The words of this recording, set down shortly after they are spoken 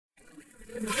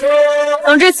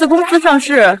等这次公司上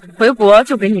市，回国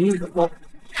就给你立个功。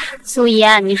苏怡，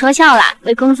你说笑了，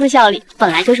为公司效力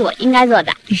本来就是我应该做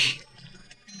的。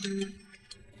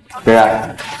冉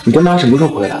冉，你干妈什么时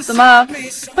候回来？怎么，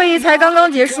会议才刚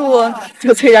刚结束，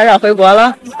就催冉冉回国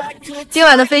了？今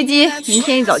晚的飞机明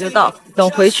天一早就到，等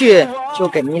回去就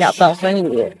给你俩办婚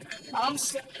礼。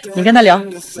你跟他聊，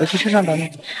我去车上等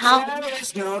你。好。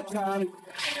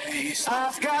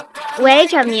喂，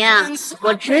展明，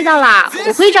我知道啦，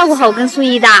我会照顾好我跟苏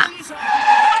怡的。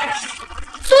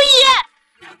苏怡，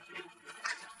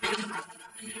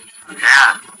冉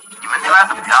冉，你们今晚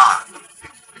怎么样啊？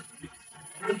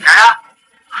冉冉，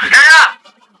冉冉，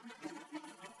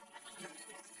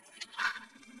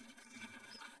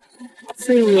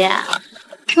苏怡，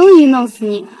终于弄死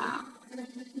你了。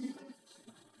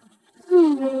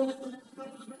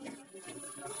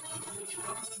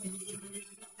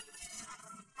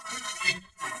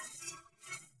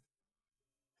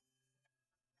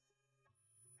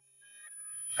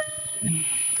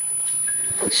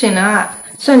沈能啊，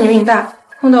算你命大，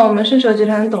碰到我们顺手集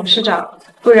团的董事长，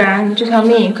不然你这条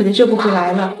命可就救不回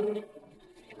来了。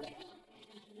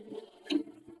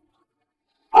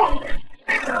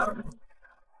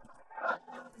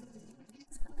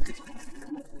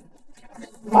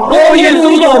报业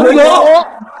总管回国。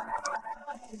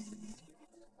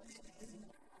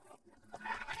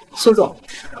苏总，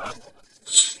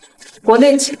国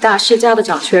内几大世家的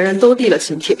掌权人都递了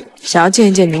请帖，想要见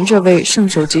一见您这位圣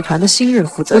手集团的新任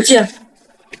负责人。不见。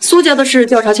苏家的事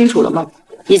调查清楚了吗？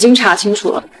已经查清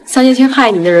楚了，3年前害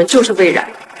你的人就是魏冉。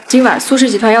今晚苏氏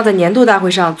集团要在年度大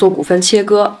会上做股份切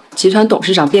割，集团董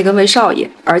事长变更为少爷，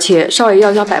而且少爷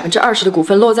要将20%的股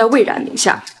份落在魏冉名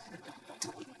下。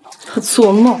他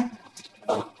做梦。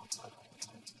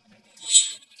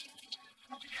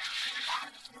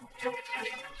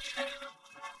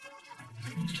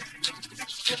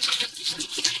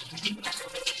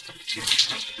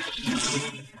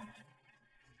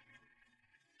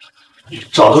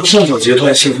找到圣手集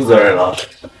团新负责人了。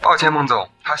抱歉，孟总，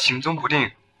他行踪不定，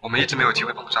我们一直没有机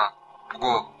会碰上。不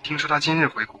过听说他今日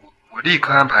回国，我立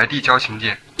刻安排递交请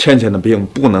柬。倩倩的病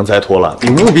不能再拖了，你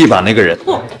务必把那个人……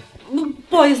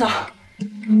不好意思啊。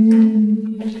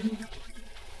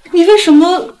你为什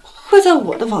么会在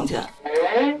我的房间？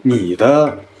你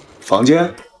的房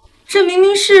间？这明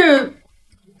明是……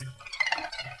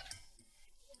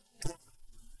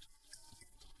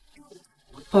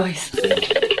不好意思。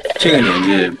这个年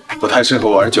纪不太适合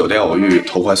玩酒店偶遇、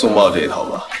投怀送抱这一套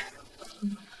吧？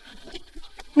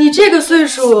你这个岁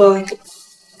数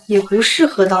也不适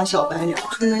合当小白脸，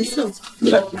出门秀气。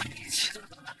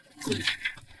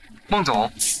孟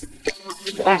总，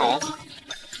孟总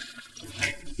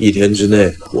，1天之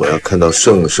内，我要看到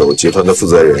圣手集团的负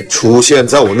责人出现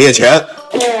在我面前。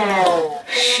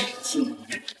使劲，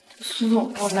苏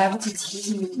总，我来不及提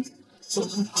醒你，走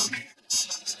错旁边。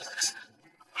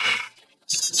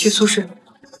去苏氏。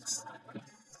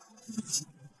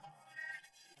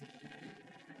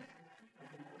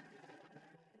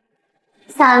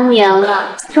3年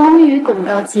了，终于等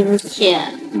到今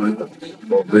天。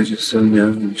宝贝，这3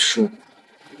年你说……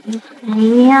哎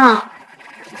呀，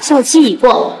效期已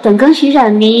过，等跟徐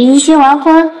展明结完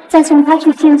婚，再送他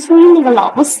去见苏英那个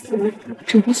老不死，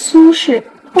整个苏氏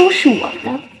都是我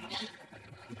的。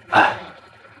哎，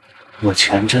我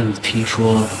前阵子听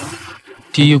说。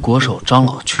第一国手张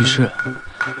老去世，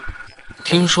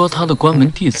听说他的关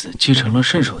门弟子继承了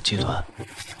圣手集团。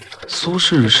苏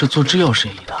氏是做制药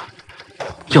生意的，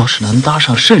要是能搭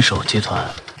上圣手集团，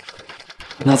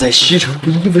那在西城不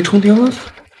一飞冲天了？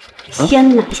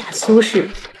先拿下苏氏，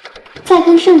再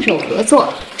跟圣手合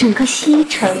作，整个西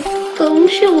城都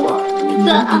是我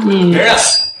的。冉冉，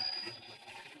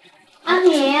阿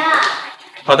明呀，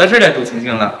好在这点赌清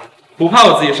醒了，不怕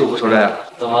我自己数不出来啊？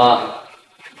怎么？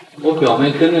我表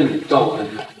妹跟着你照顾他。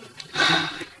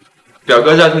表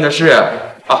哥教训的是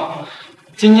啊，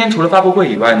今天除了发布会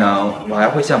以外呢，我还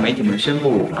会向媒体们宣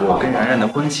布我跟冉冉的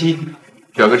婚期。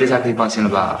表哥这下可以放心了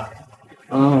吧？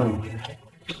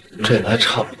这还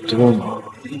差不多嘛。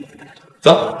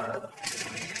走，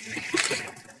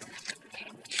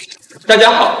大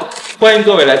家好，欢迎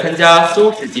各位来参加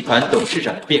苏氏集团董事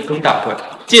长的变更大会。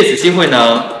借此机会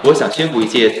呢，我想宣布一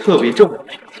件特别重要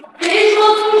的事。谁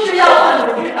说苏氏要换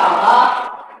董事长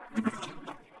了？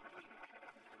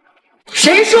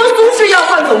谁说苏氏要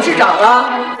换董事长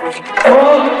了？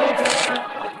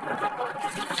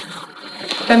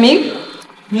展明，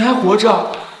你还活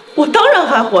着？我当然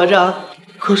还活着。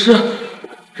可是，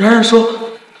冉冉说，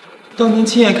当年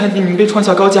亲眼看见你被创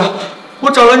下高架，我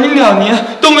找了你2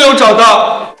年都没有找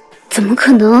到。怎么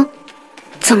可能？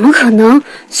怎么可能？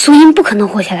苏英不可能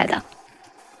活下来的。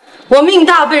我命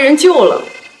大被人救了，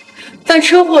但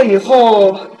车祸以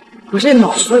后，我这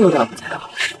脑子有点不太好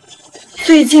使，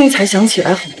最近才想起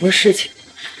来很多事情。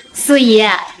苏姨，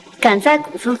赶在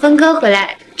股份分割回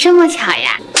来，这么巧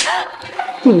呀？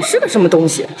你是个什么东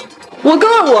西？我跟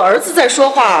我儿子在说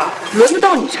话，轮得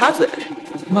到你插嘴？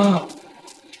妈，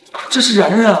这是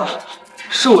然然啊，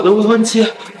是我的未婚妻，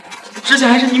之前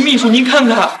还是您秘书，您看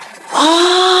看。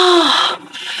啊，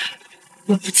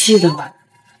我不记得了。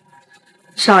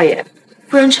少爷，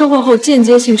夫人车祸后间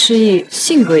接性失忆，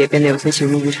性格也变得有些起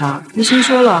伏不差。医生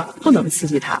说了，不能刺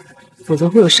激她，否则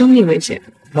会有生命危险。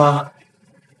妈，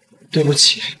对不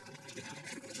起，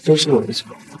都是我的错，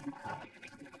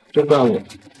都怪我。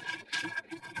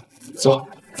走，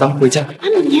咱们回家。阿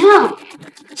明，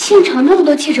现场那么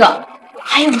多记者，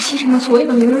还有西城的所有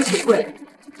的名人富贵，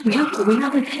你让股东大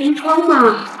会开一窗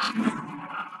吗？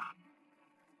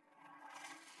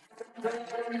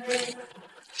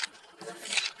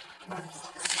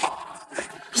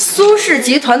苏氏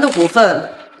集团的股份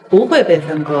不会被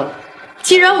分割。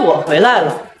既然我回来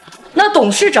了，那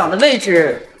董事长的位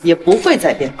置也不会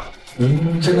再变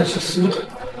更。真的是苏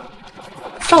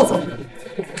赵总，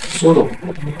苏总，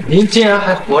您竟然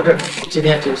还活着，今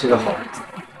天真是个好日子。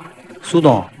苏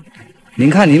董，您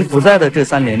看您不在的这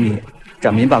3年里，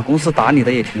展明把公司打理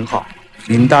的也挺好。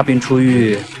您大病初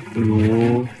愈，不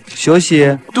如休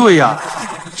息。对呀，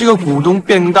这个股东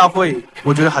变更大会，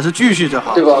我觉得还是继续着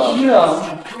好，对吧？是啊。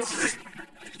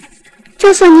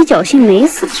就算你侥幸没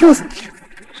死又怎么样？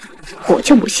我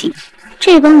就不信，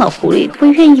这帮老狐狸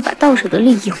会愿意把到手的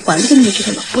利益还给你这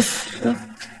个老不死的。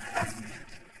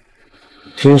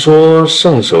听说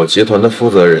圣手集团的负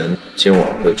责人今晚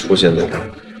会出现在这儿。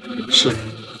是。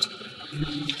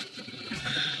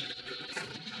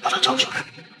把他找出来。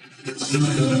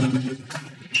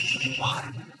哇，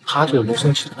他这个龙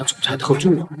盛集团的总裁特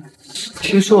助啊！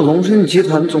听说龙盛集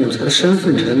团总裁的身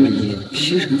份成谜，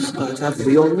西城四大家族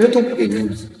邀约都不给面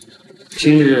子。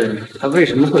今日他为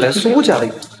什么会来苏家的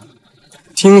原因？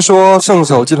听说圣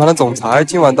手集团的总裁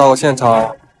今晚到了现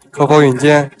场，可否引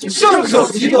荐？圣手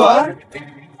集团。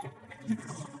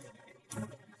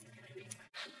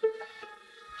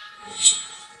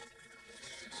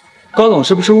高总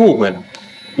是不是误会了？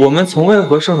我们从未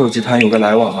和圣手集团有个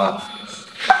来往啊。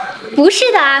不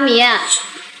是的，阿明，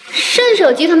圣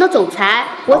手集团的总裁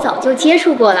我早就接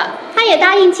触过了，他也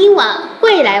答应今晚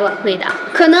会来晚会的，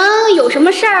可能有什么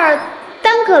事儿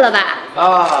耽搁了吧？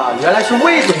啊，原来是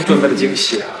魏总准备的惊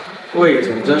喜啊！魏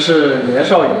总真是年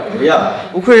少有为呀！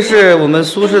不愧是我们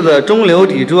苏氏的中流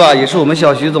砥柱啊，也是我们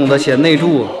小徐总的贤内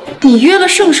助。你约了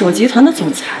圣手集团的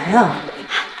总裁啊？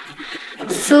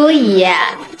苏姨，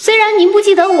虽然您不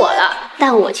记得我了，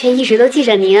但我却一直都记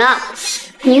着您啊。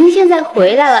您现在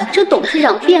回来了，这董事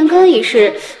长变更一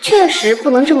事确实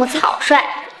不能这么草率。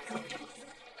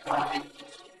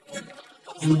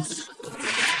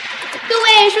各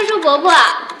位叔叔伯伯，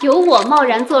由我贸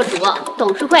然做主，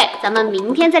董事会咱们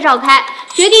明天再召开，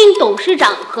决定董事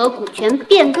长和股权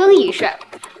变更一事。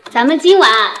咱们今晚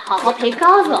好好陪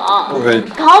高总。OK。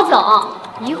高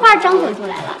总，一会儿张总就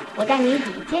来了，我带您引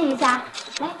荐一下。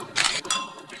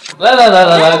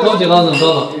来，恭喜高总，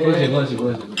恭喜！高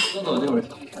总这会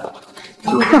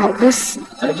儿老不死，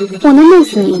我能弄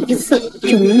死你一次，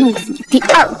就能弄死你第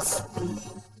2次。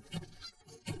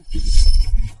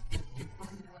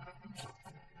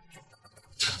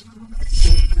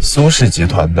苏氏集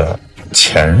团的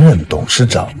前任董事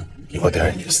长有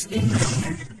点意思。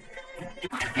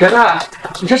然然，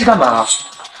你这是干嘛？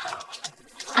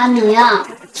阿明，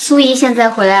苏姨现在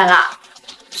回来了，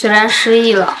虽然失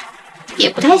忆了，也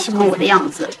不太喜欢我的样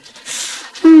子。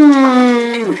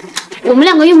我们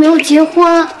2个又没有结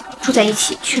婚，住在一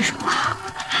起缺什么好？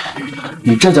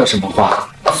你这叫什么话？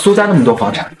苏家那么多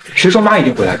房产，谁说妈一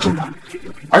定会来住的？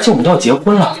而且我们都要结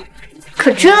婚了。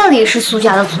可这里是苏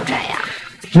家的祖宅呀。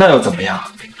那又怎么样？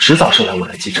迟早是来我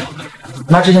来继承。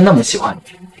妈之前那么喜欢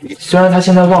你，虽然她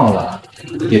现在忘了，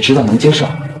也知道能接受。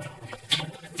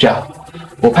这样，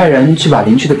我派人去把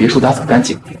邻居的别墅打扫干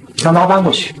净，让妈搬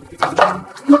过去。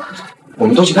我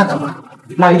们都去看看吧，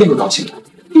妈一定会高兴的。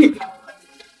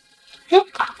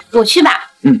我去吧。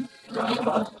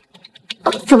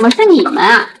怎么是你们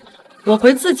啊？我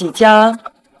回自己家，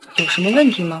有什么问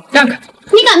题吗？让开！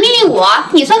你敢命令我？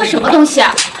你算个什么东西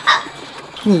啊？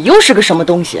你又是个什么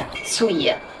东西？苏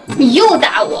姨，你又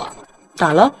打我！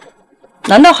打了？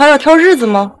难道还要挑日子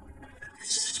吗？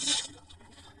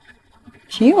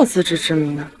挺有自知之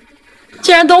明的。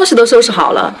既然东西都收拾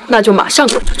好了，那就马上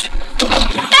滚出去。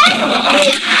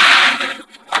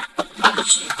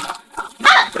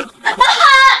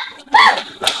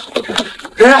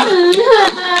然然，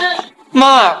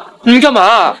妈，你干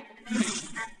嘛？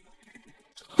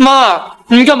妈，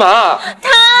你干嘛？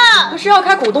他不是要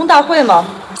开股东大会吗？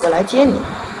我来接你。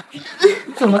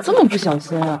怎么这么不小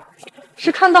心啊？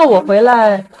是看到我回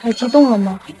来太激动了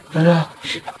吗？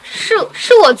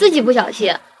是我自己不小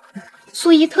心。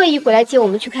苏怡特意回来接我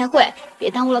们去开会，别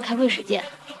耽误了开会时间。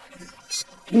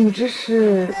你这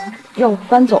是要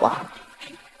搬走啊？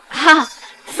哈，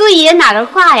苏怡哪儿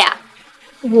话呀？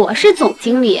我是总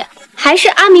经理，还是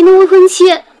阿明的未婚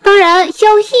妻，当然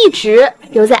要一直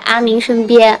留在阿明身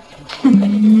边。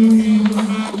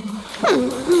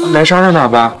来伤着哪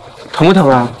吧？疼不疼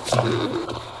啊？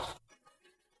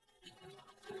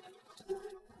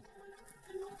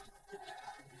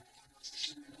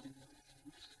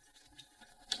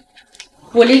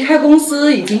我离开公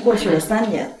司已经过去了3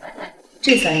年，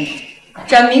这3年，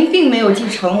展明并没有继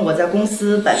承我在公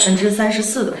司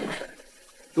34%的股份。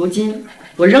如今，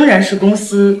我仍然是公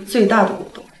司最大的股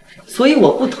东，所以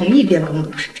我不同意变更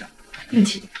董事长，并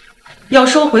且要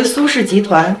收回苏氏集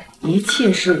团一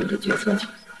切事务的决策权。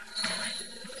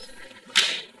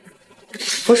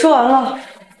我说完了，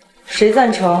谁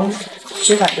赞成，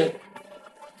谁反对？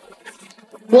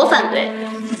我反对。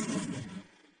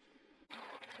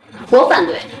我反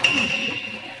对。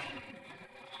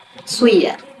苏怡，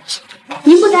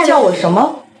您不在，叫我什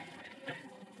么？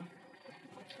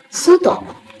苏董。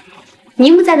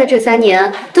您不在的这3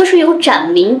年，都是由展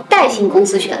明代行公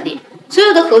司权利，所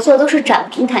有的合作都是展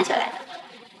明谈下来的。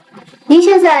您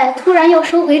现在突然要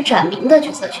收回展明的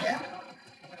决策权，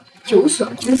有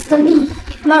损公司的利益。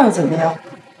那又怎么样？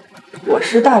我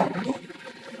是大股东，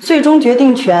最终决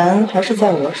定权还是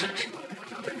在我手上。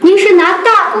您是拿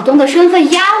大股东的身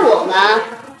份压我们？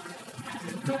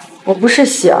我不是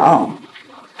想，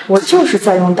我就是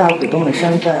在用大股东的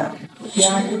身份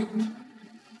压你。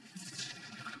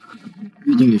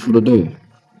于经理说的对，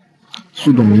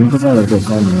苏董您不在的这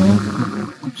3年，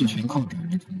公司全靠展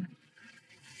明。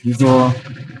您说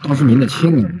他是您的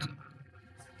亲儿子，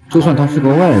就算他是个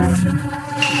外人，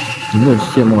您这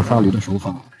卸磨杀驴的手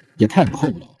法也太不厚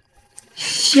道了。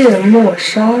卸磨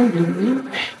杀驴，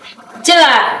进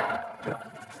来。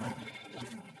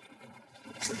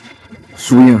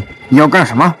苏英，你要干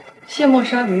什么？卸磨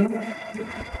杀驴。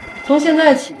从现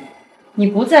在起，你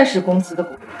不再是公司的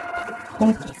股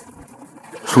东。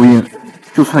苏英，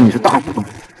就算你是大股东，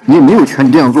你也没有权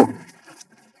利这样做。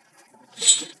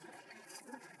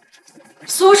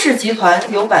苏氏集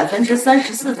团有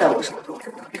34%在我手中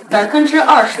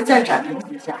，20%在展明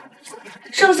底下，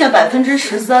剩下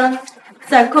13%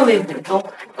在各位股东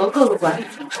和各个管理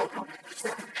层手中，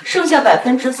剩下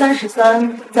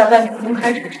33%在外面公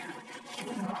开市场。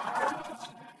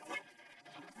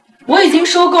我已经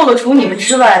收购了除你们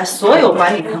之外所有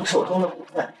管理层手中的股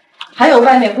份，还有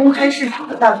外面公开市场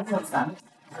的大部分散户。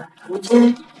如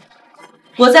今，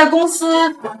我在公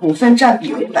司股份占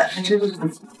比为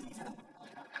60%，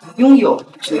拥有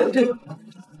绝对的。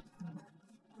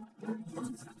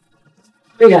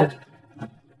魏然，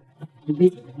你理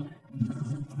解吗？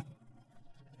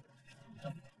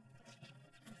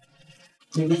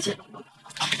你理解吗？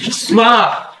妈，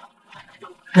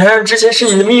然然之前是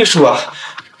你的秘书啊，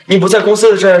你不在公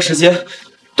司的这段时间，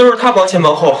都是他忙前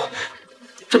忙后，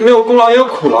这没有功劳也有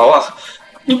苦劳啊，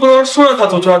你不能说让他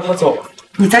走就让他走。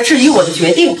你在质疑我的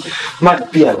决定？妈，你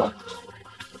变了，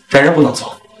然然不能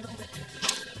走。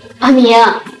阿明，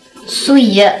苏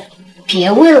怡，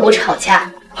别为了我吵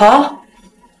架。好，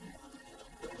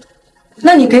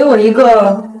那你给我一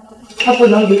个他不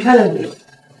能离开的理由。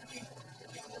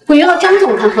我约了张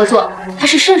总谈合作，他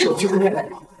是圣手集团的人。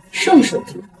圣手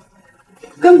集团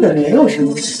根本没有什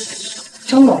么人，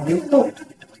张老驴豆。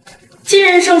继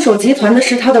任圣手集团的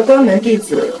是他的关门弟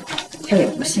子，他也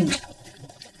不信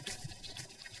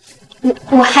任。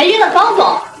我还约了高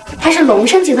总，他是龙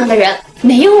山集团的人，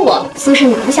没有我，苏氏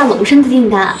拿不下龙山的订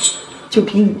单。就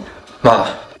凭你？妈，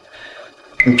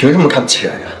你凭什么看不起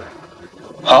然然？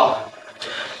好，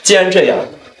既然这样，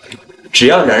只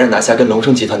要然然拿下跟龙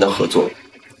生集团的合作，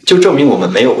就证明我们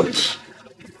没有问题。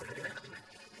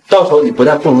到时候你不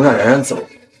但不能让然然走，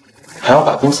还要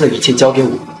把公司的一切交给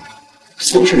我，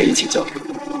苏氏的一切交给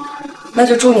我。那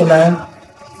就祝你们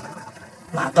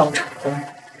马到成功。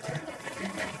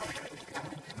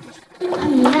阿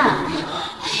姨啊，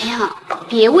哎呀，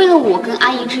别为了我跟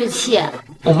阿姨置气。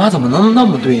我妈怎么能那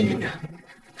么对你？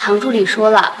唐助理说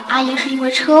了，阿姨是因为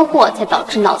车祸才导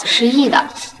致脑子失忆的，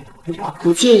我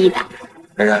不介意的。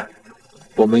然然，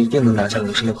我们一定能拿下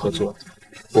龙生的合作，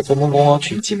我风风光光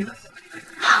娶进门。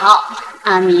好，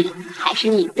阿明，还是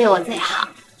你对我最好。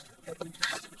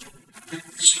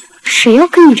谁要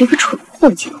跟你这个蠢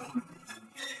货结婚？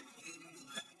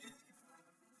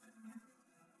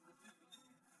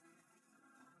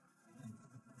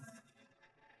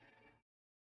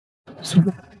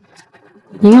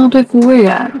您要对付魏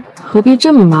然，何必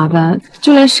这么麻烦？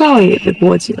就连少爷也被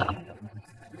波及了。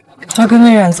他跟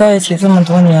魏冉在一起这么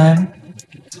多年，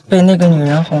被那个女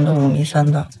人哄得五迷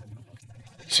三道，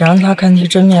想让他看其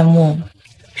真面目，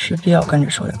势必要跟着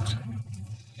受两罪。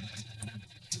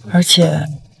而且，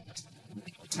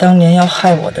当年要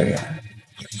害我的人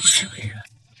也不是魏冉，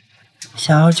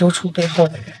想要揪出背后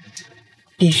的人，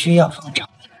必须要放长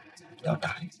线，要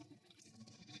打鱼。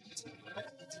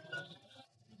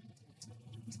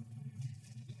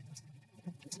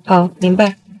好，明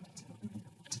白。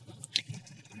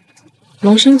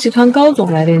龙生集团高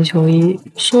总来电求医，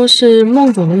说是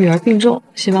孟总的女儿病重，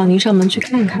希望您上门去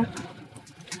看看。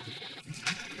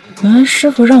原来师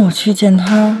傅让我去见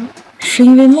她，是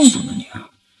因为孟总的女儿。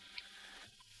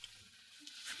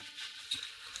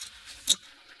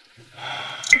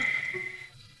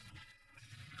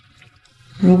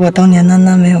如果当年囡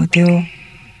囡没有丢，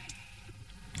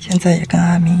现在也跟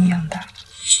阿明一样大。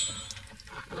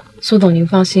苏董，您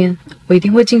放心，我一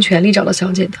定会尽全力找到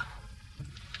小姐的。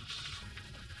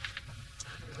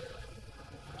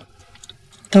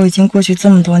都已经过去这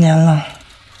么多年了，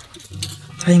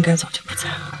他应该早就不在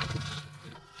了。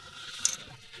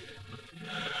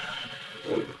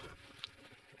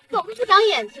总是不长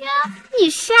眼睛，你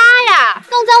瞎呀？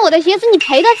弄脏我的鞋子，你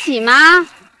赔得起吗？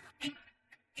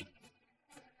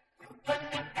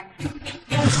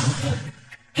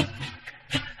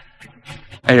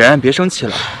哎，然然别生气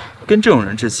了，跟这种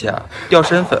人置气啊，掉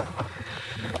身份。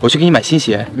我去给你买新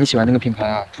鞋，你喜欢那个品牌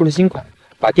啊，出了新款。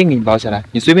把店给你包下来，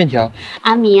你随便挑。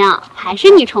阿明，还是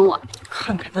你宠我？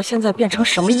看看他现在变成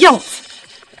什么样子！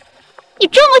你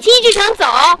这么轻易就想走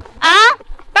啊？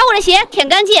把我的鞋舔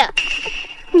干净！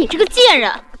你这个贱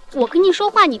人！我跟你说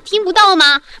话你听不到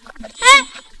吗？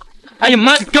哎呀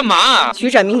妈，你干嘛？徐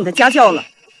展明，你的家教呢？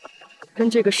跟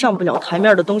这个上不了台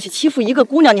面的东西欺负一个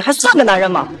姑娘，你还算个男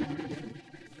人吗？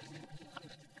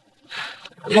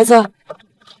孩子，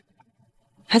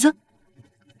孩子，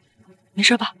没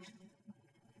事吧？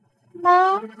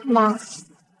妈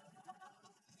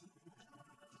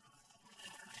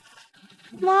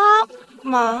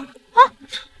妈，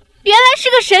原来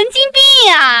是个神经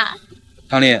病呀！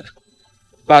唐林，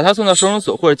把他送到收容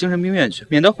所或者精神病院去，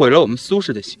免得毁了我们苏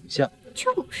氏的形象。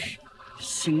就是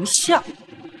形象，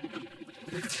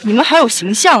你们还有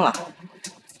形象啊？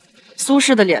苏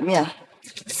氏的脸面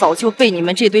早就被你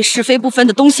们这堆是非不分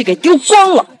的东西给丢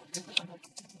光了。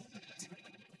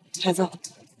孩子，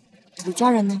你家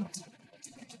人呢？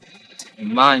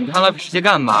妈，你看浪费时间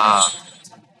干嘛？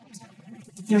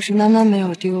要是囡囡没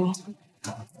有丢，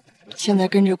现在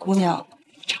跟着姑娘。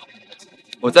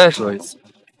我再说一次，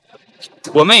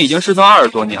我们已经失踪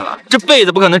20多年了，这辈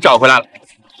子不可能找回来了。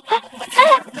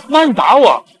妈，你打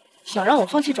我！想让我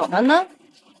放弃找囡囡？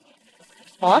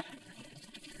好啊，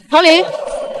唐林，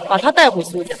把她带回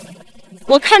苏家。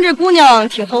我看这姑娘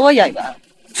挺合我眼缘，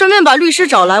顺便把律师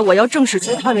找来，我要正式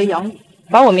接她为养女，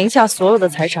把我名下所有的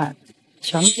财产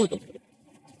全部都。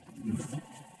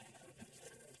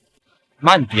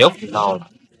妈，你别胡闹了。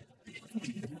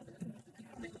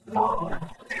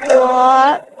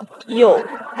我有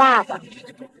爸爸。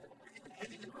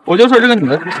我就说这个女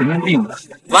的是神经病吧。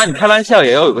妈，你开玩笑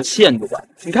也要有个限度吧？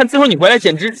你看最后你回来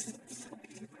简直……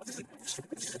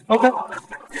 OK。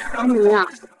阿明啊，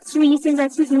苏怡现在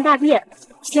性情大变，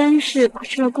先是把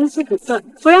持了公司股份，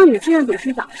不让你继任董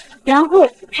事长，然后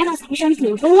还把财产给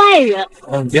了个外人。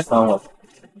你别烦我。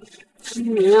阿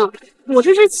明，我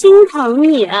这是心疼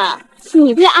你。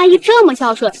你对阿姨这么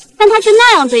孝顺，但她却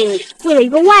那样对你，为了一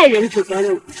个外人指责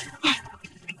你。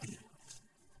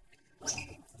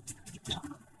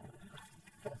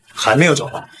还没有找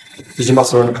到，已经把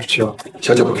所有人都赶去了，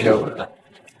小姐不骗我的。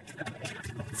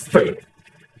废物！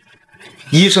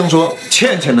医生说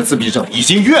倩倩的自闭症已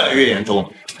经越来越严重了，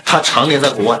她常年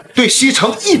在国外，对西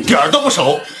城一点都不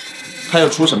熟。她要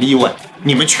出什么意外，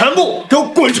你们全部给我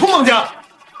滚出孟家！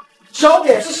小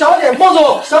姐是小姐，孟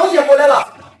总，小姐回来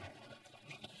了。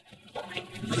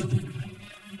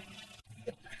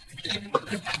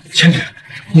倩倩，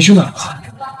你去哪了？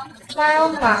妈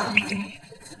妈，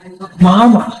妈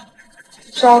妈，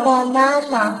找到妈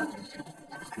妈。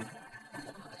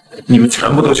你们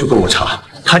全部都去给我查，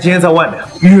她今天在外面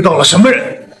遇到了什么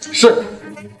人？是。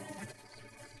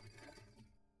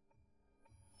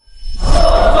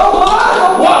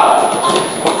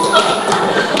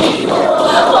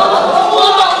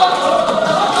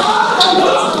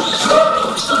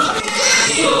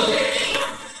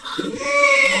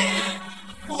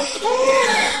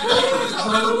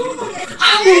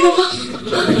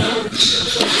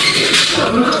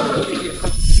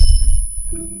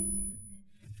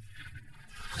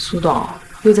苏董，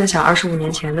又在想25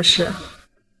年前的事。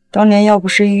当年要不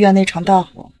是医院那场大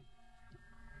火，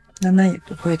楠楠也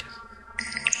不会的。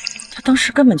她当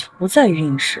时根本就不在运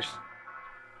营室里，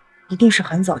一定是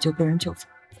很早就被人救走。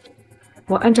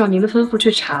我按照您的吩咐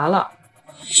去查了，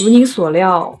如您所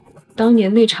料，当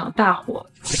年那场大火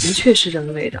的确是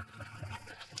人为的。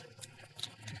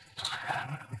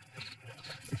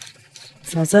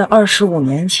早在25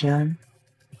年前，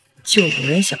就有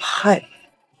人想害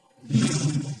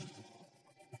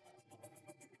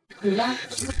我。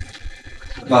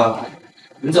妈，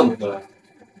你怎么回来？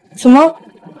怎么？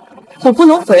我不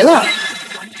能回来？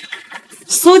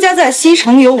苏家在西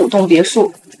城有5栋别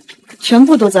墅，全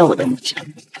部都在我的名下。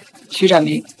徐展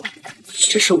明，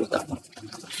这是我的。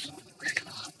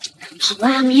好了，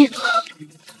阿明，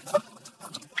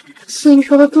苏莹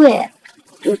说的对，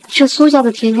这苏家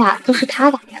的天下都是他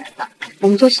打下来的，我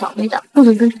们做小辈的不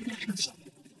能跟他生气。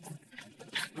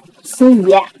苏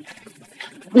姨，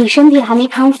你身体还没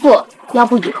康复，要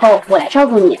不以后我来照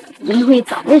顾你，一定会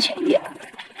早日痊愈。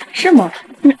是吗？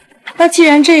那既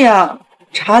然这样，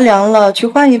茶凉了，去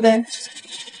换一杯。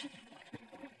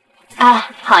啊，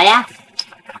好呀。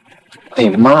哎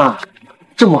妈，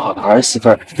这么好的儿媳妇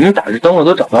儿，您打着灯笼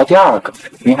都找不到第2个，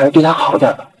您还是对她好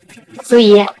点吧。苏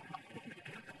姨，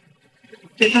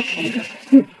对她好点。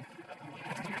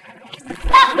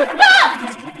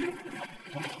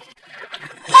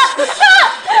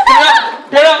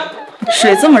别人，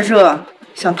水这么热，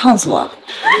想烫死我？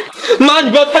妈，你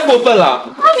不要太过分了。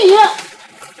阿明，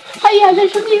阿姨还在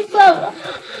生病算了。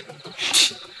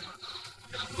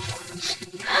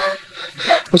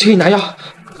我去给你拿药。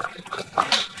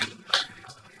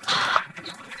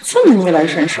这么逆来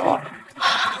顺受啊！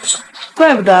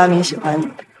怪不得阿明喜欢你，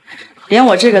连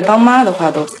我这个当妈的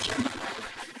话都不听。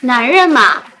男人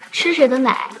嘛，吃谁的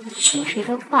奶，听谁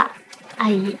的话。阿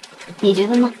姨，你觉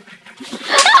得呢？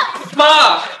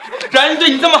妈，然对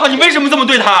你这么好，你为什么这么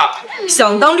对她？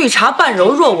想当绿茶扮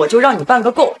柔弱，我就让你扮个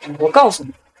够。我告诉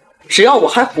你，只要我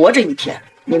还活着一天，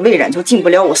你魏冉就进不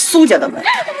了我苏家的门。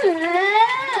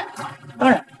当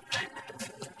然，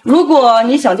如果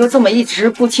你想就这么一直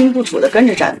不清不楚的跟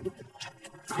着展明，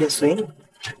也随你。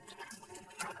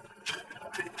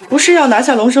不是要拿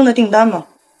下龙生的订单吗？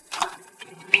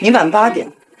明晚8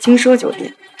点，金奢酒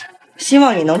店。希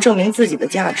望你能证明自己的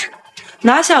价值，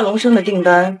拿下龙生的订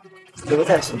单，留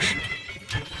在苏氏。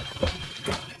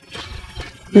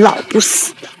老不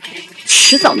死的，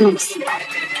迟早弄死。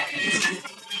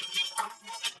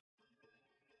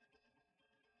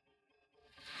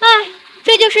哎，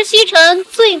这就是西城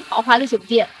最豪华的酒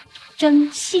店，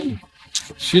真幸运。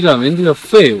徐展明这个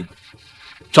废物，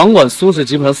掌管苏氏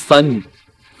集团3年，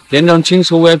连张金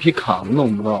奢 VIP 卡都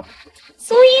弄不到。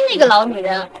苏英那个老女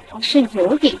人是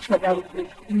有点社交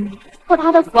能力，托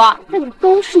她的福，这里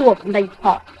都是我们的以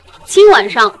后。今晚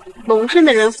上龙生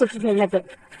的人会出现在这里，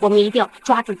我们一定要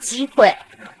抓住机会。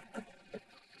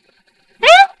哎，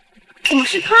怎么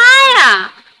是他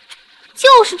呀？就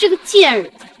是这个贱人，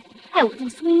害我在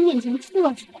苏英面前出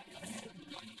了丑。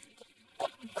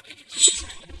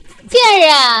贱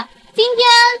人，今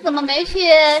天怎么没去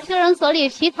修人所里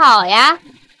洗澡呀？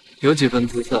有几分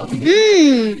姿色。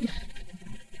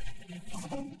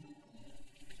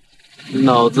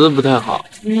脑子不太好。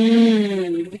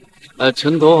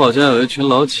城头好像有一群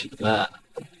老乞丐，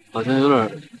好像有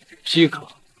点饥渴，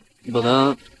你把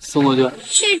他送过去。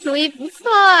这主意不错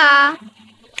啊！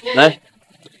来，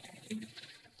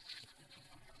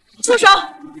住手！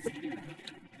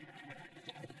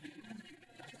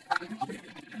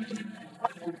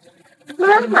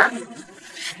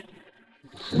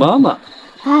妈妈。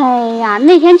哎呀，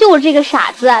那天就是这个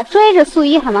傻子追着苏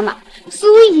姨喊妈妈。苏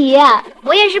姨，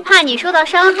我也是怕你受到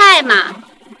伤害嘛。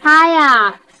他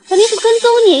呀，肯定是跟踪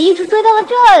你，一直追到了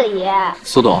这里。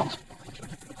苏董，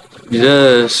你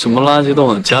这什么垃圾都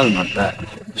往家里面带。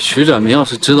徐展明要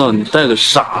是知道你带个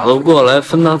傻子过来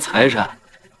分他财产，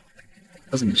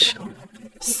他怎么想？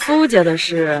苏家的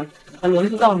事还轮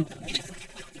不到你，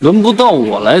轮不到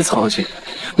我来操心。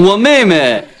我妹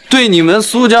妹对你们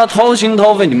苏家掏心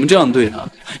掏肺，你们这样对她，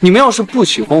你们要是不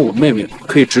喜欢我妹妹，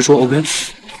可以直说 OK。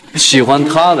喜欢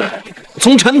她的人，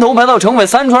从城头排到城尾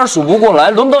，3圈数不过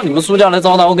来，轮不到你们苏家来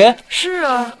糟蹋 OK。是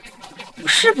啊，我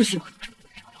是不喜欢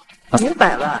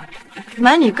500万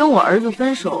买你跟我儿子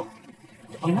分手。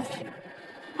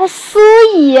苏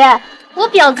姨，我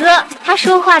表哥他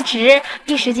说话直，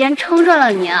一时间冲撞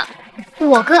了你。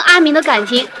我跟阿明的感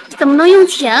情怎么能用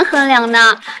钱衡量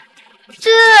呢？这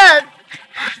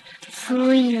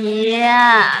苏姨，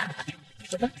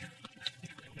这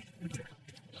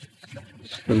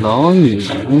老女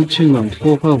人竟敢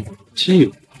破坏我的计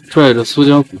划，拽着苏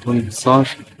家股份给撒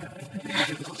手，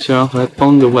竟然还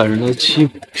帮着外人来欺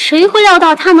负。谁会料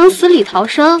到他能死里逃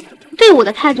生，对我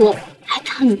的态度还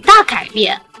很大改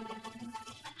变？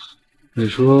你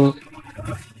说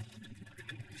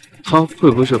他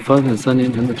会不会是发现3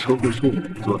年前的车祸是我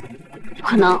做的？不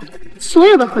可能，所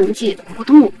有的痕迹我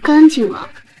都抹干净了。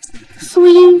苏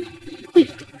英会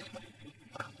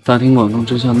大庭广众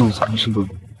之下弄死他是不？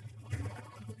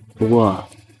不过啊，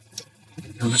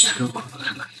让他吃个苦头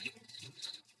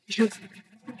是可以。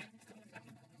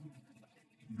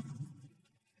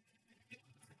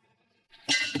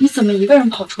你怎么一个人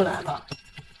跑出来了？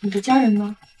你的家人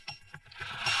呢？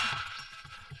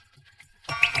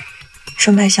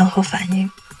这脉象和反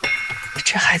应，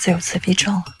这孩子有自闭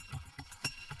症了。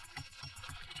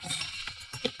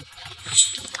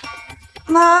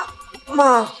妈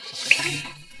妈，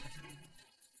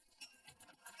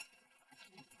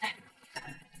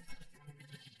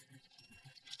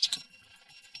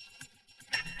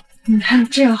你看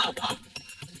这样好不好？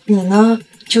你呢，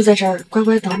就在这儿乖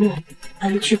乖等我，阿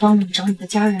姨去帮你找你的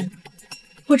家人，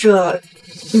或者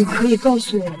你可以告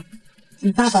诉我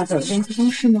你爸爸的联系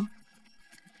方式吗？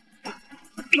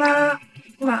妈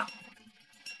妈，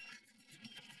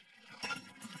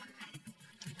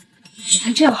你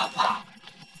看这样好不好？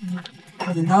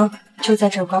你呢，就在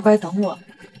这儿乖乖等我，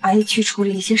阿姨去处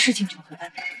理一些事情就回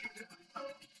来。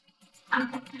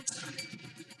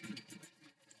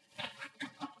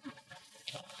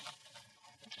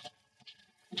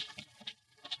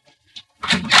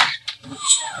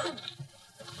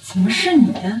怎么是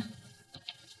你？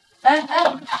哎，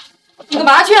你干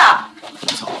嘛去啊？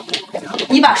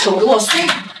你把手给我松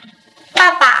开！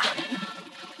爸爸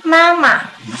妈妈，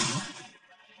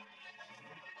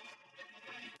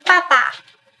爸爸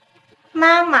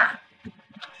妈妈，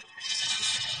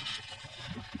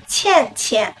倩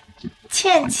倩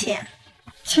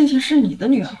是你的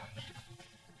女儿。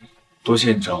多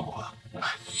谢你照顾啊。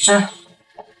哎，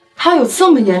她有这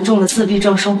么严重的自闭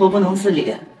症，生活不能自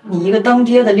理，你一个当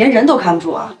爹的连人都看不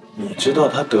住啊？你知道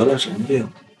他得了什么病？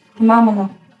她妈妈呢？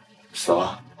死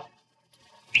了。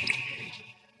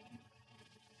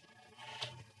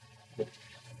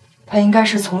她应该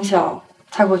是从小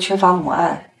太过缺乏母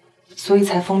爱，所以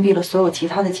才封闭了所有其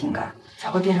他的情感，才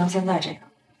会变成现在这样。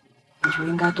你就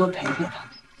应该多陪陪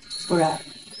她，不然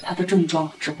她的症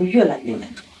状只会越来越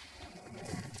严重。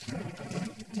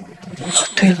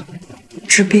对了，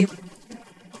治病。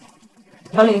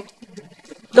传林，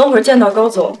等会儿见到高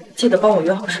总，记得帮我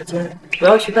约好时间，我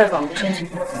要去拜访无声情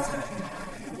况。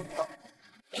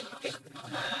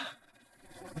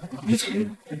你怎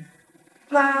么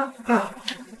妈妈，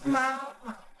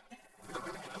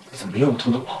怎么又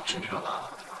偷偷跑出去了？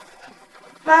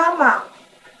妈妈，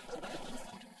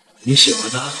你喜欢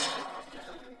他？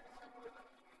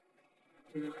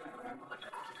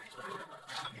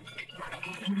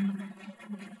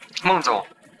孟总，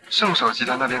圣手集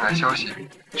团那边来消息，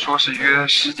说是约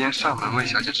时间上门为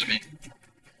小姐治病。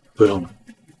不用了，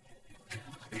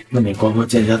那你乖乖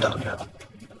在家等着，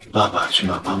爸爸去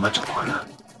把妈妈找回来。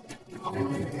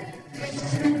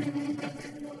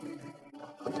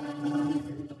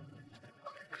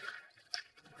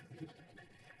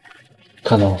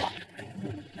看到了吗？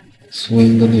苏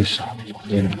英跟那傻子网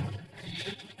恋呢，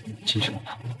进去吧。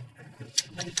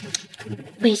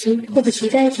我已经迫不及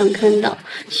待想看到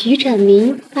徐展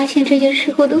明发现这件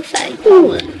事后的反应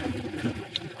了。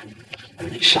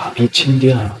你傻逼亲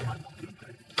爹啊！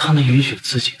他能允许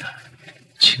自己的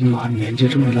亲妈年纪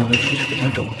这么大还出去跟他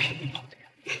找个便宜？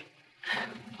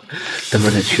等会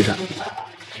儿等徐展明来了，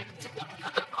他让他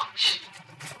更好戏。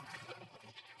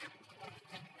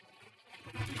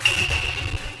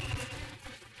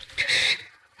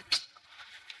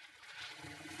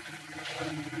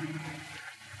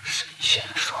神仙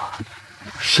耍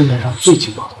市面上最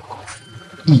劲爆的功夫，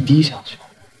一滴下去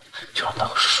就让他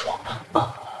爽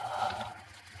啊！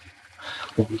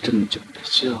我们这么久没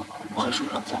见了，我还说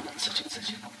让咱们自己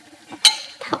弄。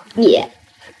讨厌！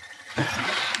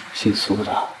姓苏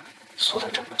的，苏的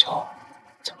这么久，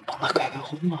怎么帮他开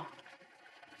婚啊？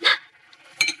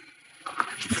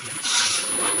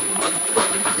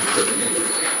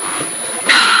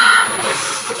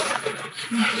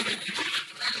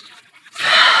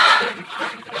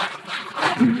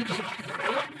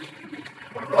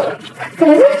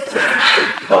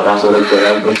老大说的果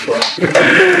然不错，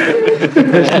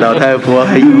老太婆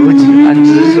还有几番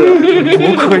姿色，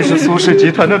不愧是苏氏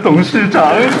集团的董事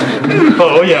长，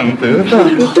保养得当，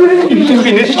一定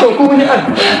比那些小姑娘。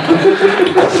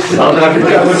老大是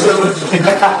干过什么事情？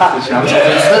想吃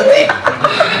你，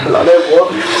老太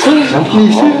婆，想跑，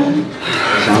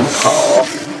想跑。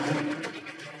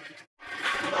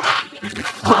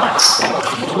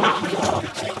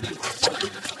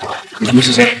你们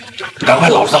是谁？赶快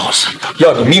老实好事！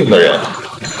要你命的人，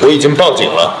我已经报警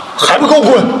了，还不给我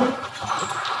滚！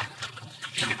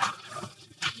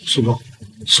苏东，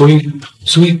苏英，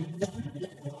苏英，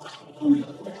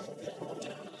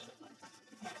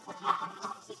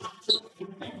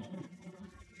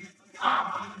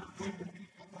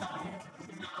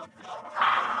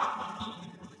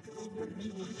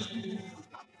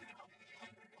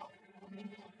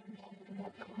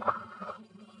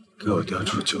给我调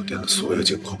出酒店的所有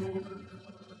监控。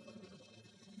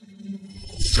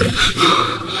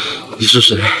你是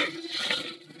谁？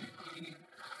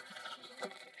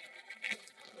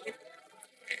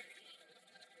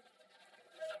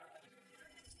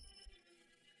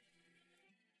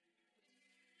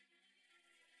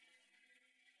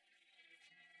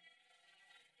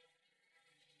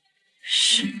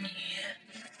是你。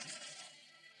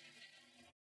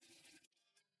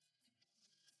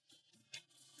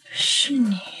是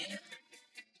你。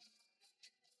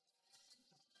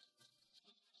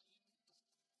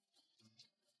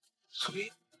苏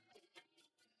英，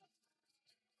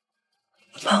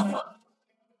帮我。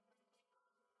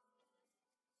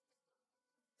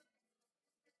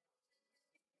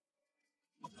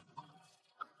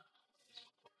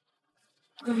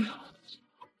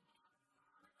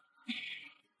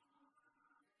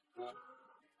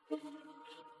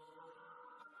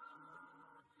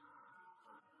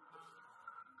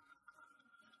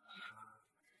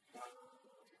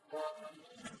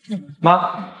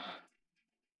妈，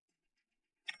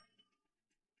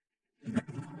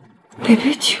那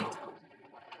杯酒，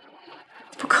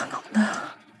不可能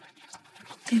的，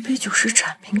那杯酒是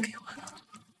展明给我的，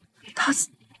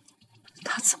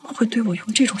他怎么会对我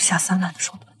用这种下三滥的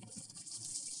手段？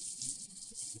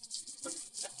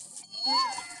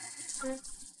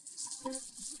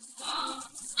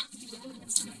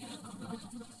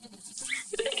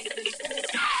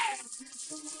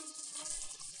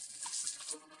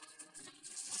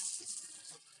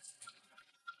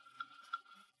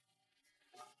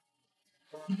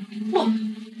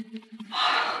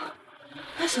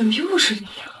那怎么又是你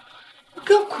呀？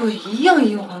跟鬼一样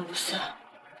阴魂不散。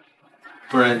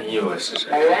不然你以为是谁？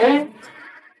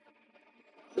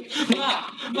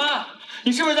妈，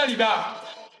你是不是在里边？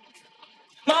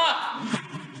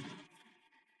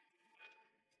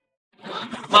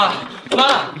妈，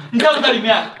你在不在里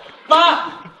面？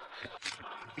妈，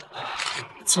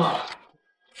糟了！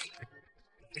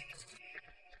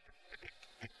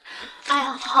哎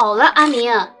呀，好了，阿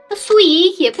明，那苏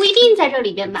怡也不一定在这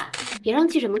里边吧？别让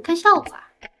记者们看笑话。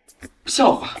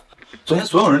笑话！昨天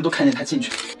所有人都看见他进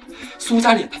去了，苏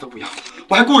家脸他都不要，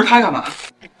我还顾着他干嘛？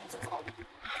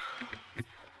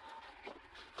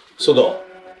苏董，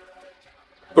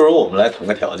不如我们来谈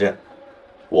个条件，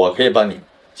我可以帮你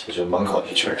解决门口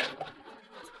那群人。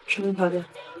什么条件？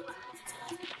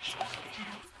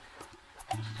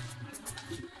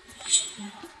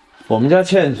我们家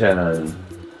倩倩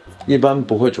一般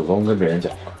不会主动跟别人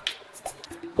讲话，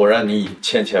我让你以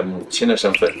倩倩母亲的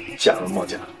身份假如莫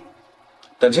家，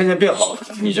等倩倩变好了，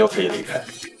你就可以离开，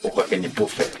我会给你不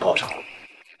菲的报酬。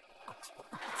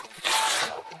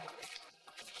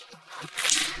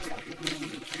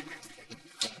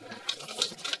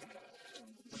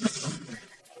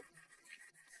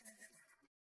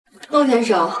孟先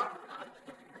生，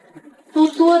都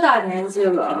多大年纪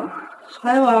了，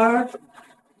还玩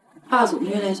霸总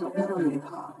虐恋小姑娘那一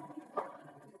套？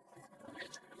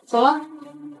走了。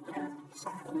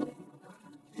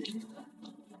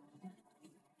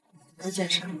来健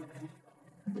身。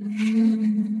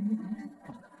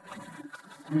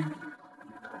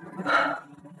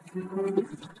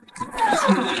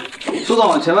苏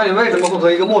总，请问你为什么会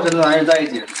和一个陌生的男人在一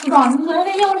起？苏总，你昨天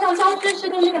跟业务上消失是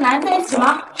跟这个男人在一起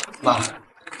吗？妈，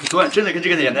你昨晚真的跟这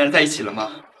个男人在一起了吗？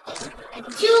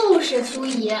就是苏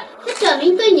怡，那展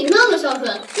明对你那么孝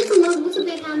顺，你怎么能如此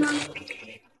对他呢？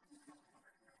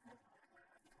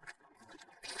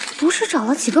不是找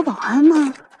了几个保安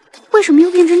吗？为什么又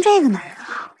变成这个男人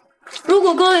了？如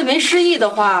果各位没失忆的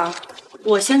话，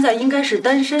我现在应该是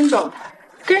单身状态，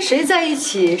跟谁在一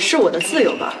起是我的自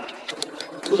由吧。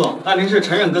苏总，那您是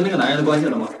承认跟那个男人的关系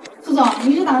了吗？苏总，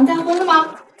您是打算再婚的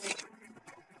吗？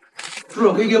苏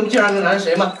总，可以给我们介绍那个男人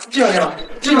谁吗？介绍一下吧，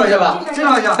介绍一下吧，介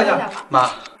绍一下，快点。妈，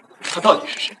他到底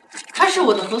是谁？他是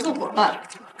我的合作伙伴，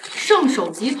圣手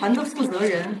集团的负责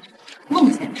人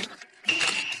孟先生。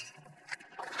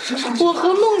我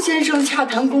和孟先生洽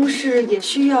谈公事，也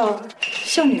需要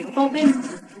向你们报备吗？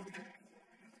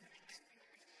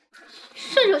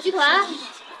圣手集团，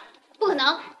不可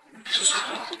能。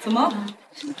怎么？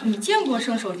你见过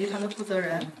圣手集团的负责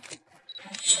人？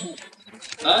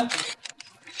哎，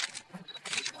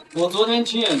我昨天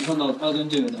亲眼看到他跟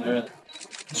这个男人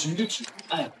举止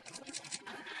暧昧。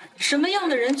什么样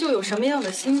的人就有什么样的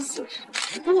心思，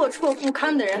龌龊不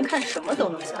堪的人看什么都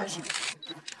能相信。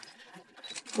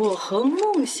我和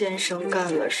孟先生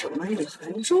干了什么，你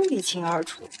还中一清二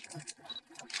楚。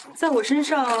在我身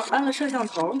上安了摄像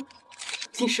头，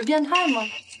你是变态吗？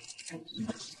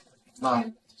妈，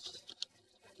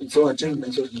你昨晚真的没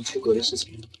做什么出格的事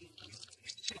情？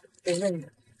别问你，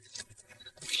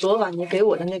昨晚你给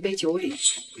我的那杯酒里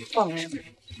放了什么？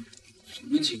什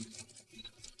么酒？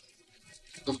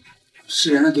哦，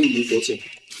是然然给你的果酒，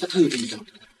他特意给你倒的。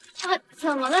啊，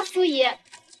怎么了，苏姨？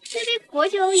这杯果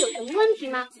酒有什么问题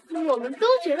吗？我们都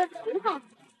觉得挺好。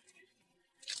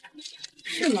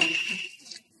是吗？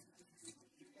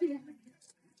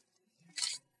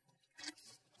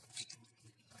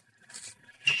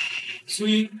苏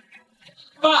一，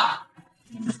爸，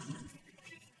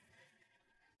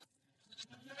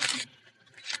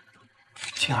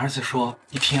听儿子说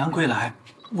你平安归来，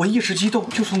我一时激动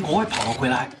就从国外跑了回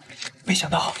来，没想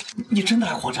到你真的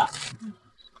还活着。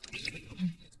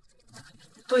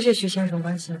多谢徐先生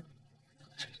关心。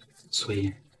所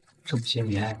以这么些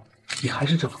年，你还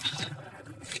是这副脾气。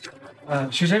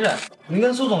徐先生，您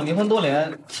跟苏总离婚多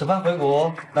年，此番回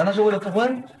国，难道是为了复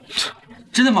婚？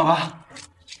真的吗，爸？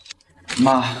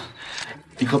妈，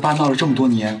你和爸闹了这么多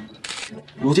年，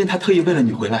如今他特意为了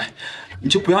你回来，你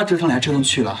就不要折腾来折腾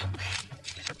去了。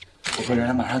我和然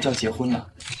然马上就要结婚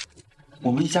了，我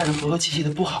们一家人和和气气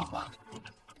的不好吗？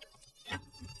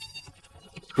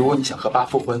如果你想和爸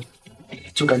复婚，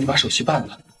就赶紧把手续办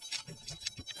了。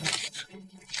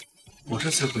我这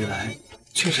次回来，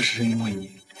确实是因为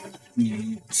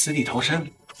你死里逃生，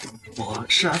我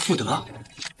失而复得。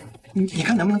你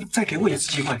看能不能再给我一次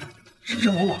机会，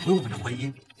让我挽回我们的婚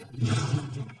姻？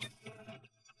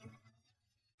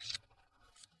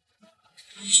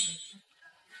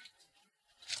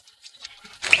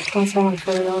刚才我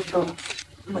说的要求，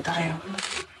我答应了。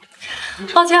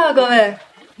抱歉啊，各位，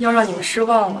要让你们失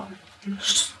望了。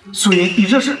苏莹，你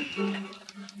这是？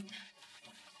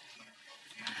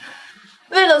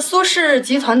为了苏氏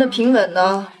集团的平稳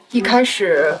呢，一开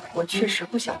始我确实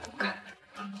不想公开。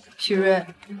许瑞，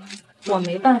我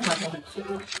没办法跟你复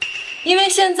婚，因为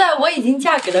现在我已经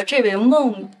嫁给了这位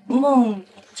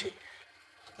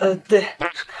对，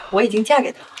我已经嫁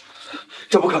给他了。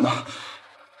这不可能！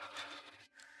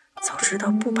早知道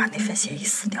不把那份协议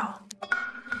撕掉。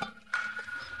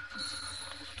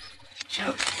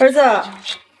儿子，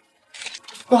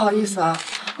不好意思啊，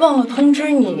忘了通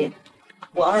知你，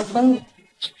我二婚了。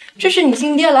这是你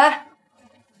亲爹，来，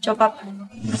叫爸爸。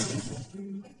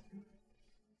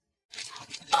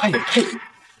他也配？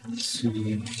苏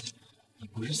莹，你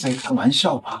不是在开玩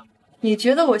笑吧？你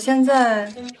觉得我现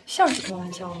在像是开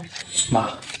玩笑吗？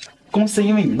妈，公司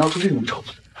因为你闹出这种丑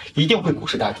闻，一定会股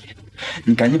市大跌。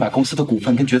你赶紧把公司的股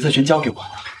份跟决策权交给我，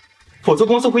否则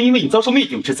公司会因为你遭受灭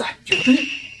顶之灾。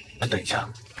等一下，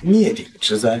灭顶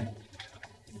之灾？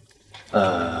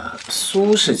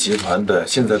苏氏集团的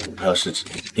现在股票市值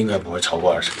应该不会超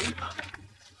过20个亿吧？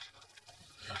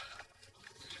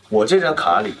我这张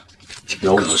卡里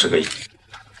有50个亿，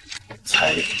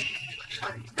彩礼，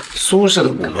苏氏的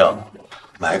股票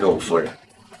买给我夫人，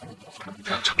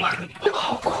让这帮人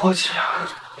好阔气啊！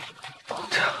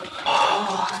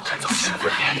再走幸福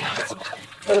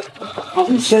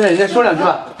先生，你再说两句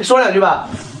吧，你说两句吧。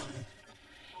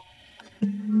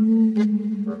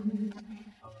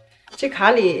这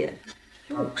卡里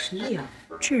有50亿啊！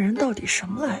这人到底什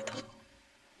么来头？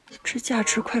这价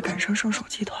值快赶上圣手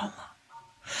集团了，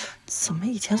怎么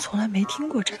以前从来没听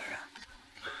过这个人？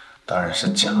当然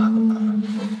是假的了。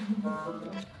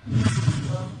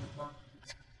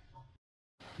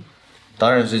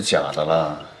当然是假的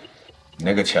了。你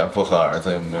那个前夫和儿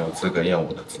子又没有资格验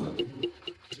我的资，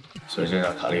所以这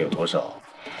张卡里有多少，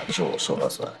还不是我说了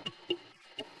算。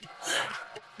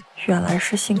原来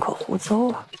是信口胡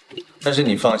诌啊！但是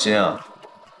你放心啊，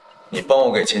你帮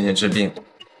我给芊芊治病，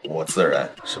我自然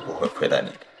是不会亏待你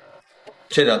的。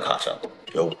这张卡上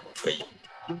有5个亿，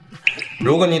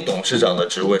如果你董事长的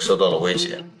职位受到了威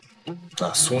胁，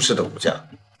那苏氏的股价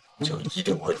就一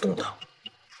定会动荡。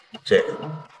这个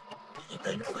你应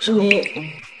该用得上。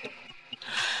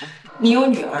你有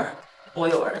女儿，我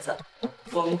有儿子，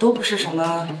我们都不是什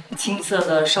么青涩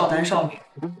的少男少女，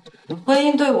婚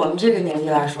姻对我们这个年纪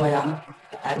来说呀，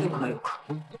来的可有可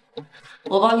无。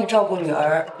我帮你照顾女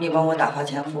儿，你帮我打发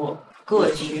前夫，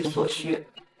各取所需，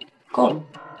够了。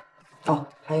哦，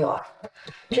还有啊，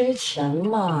这些钱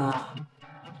嘛，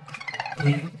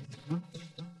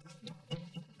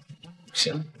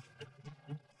行，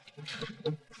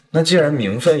那既然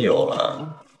名分有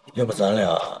了，要不咱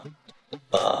俩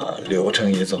把流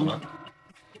程移走了。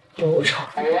流程。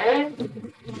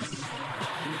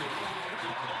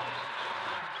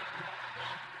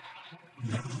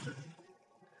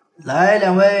来，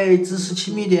两位姿势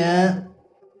亲密点。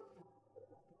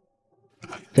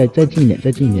再近一点，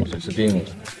再近一点。只是病了，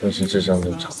但是智商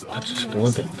正常，他只是不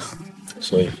会表达，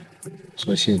所以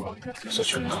说信说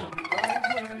全套。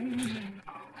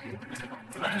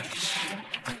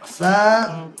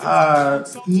3、2、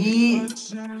1。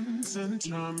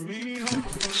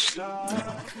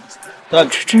这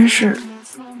真是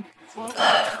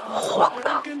荒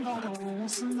唐。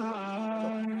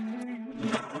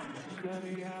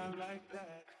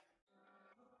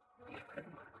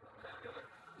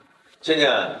倩倩，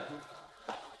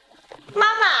妈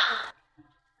妈，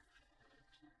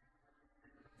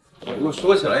不过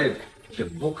说起来也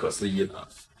挺不可思议的，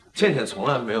倩倩从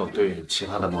来没有对其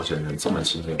他的陌生人这么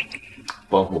亲近，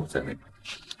包括我在内。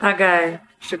大概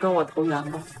是跟我投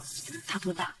缘吧。他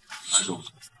多大25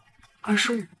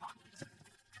岁。25。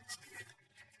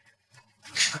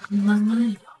跟妈妈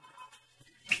一样。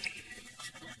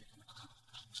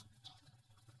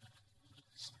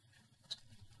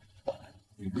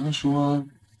你刚说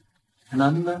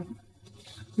男的？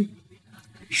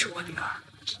是我女儿。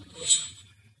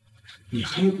你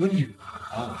还有个女儿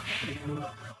啊？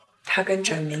她跟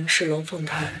展明是龙凤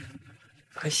胎，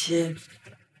可惜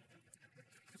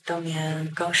当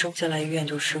年刚生下来医院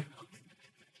就生了，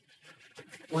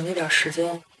我那点时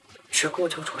间只够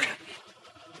救出展明。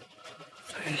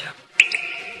哎呀，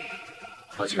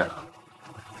抱歉啊。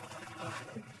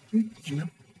你呢？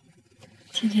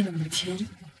倩倩的母亲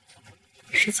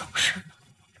是早逝，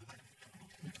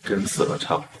跟死了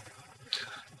差不多。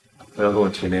不要跟我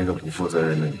提那个不负责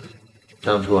任的你。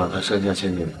当初啊，他生下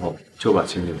倩倩以后，就把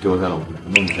倩倩丢在了我们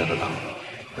孟家的大门，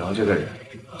然后这个人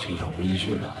就杳无音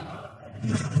讯了。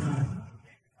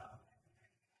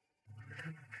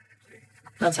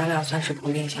那咱俩算是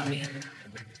同病相怜。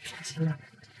放心吧，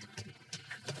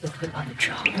我会帮你治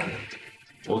好的。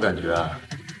我感觉啊，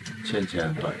倩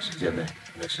倩短时间内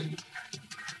没事。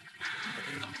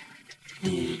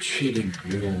你确定不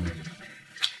用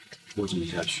估计一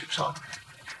下许少？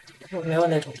我没有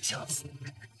那种想法。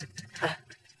哎，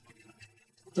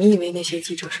你以为那些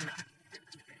记者是哪？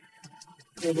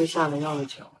那对下了药的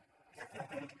酒，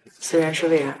虽然是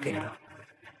魏然给的，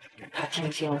他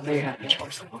听信了魏然的挑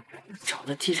唆，找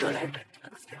了记者来怼。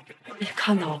你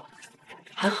看到了，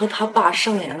还和他爸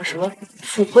上演了什么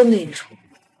复婚的一出。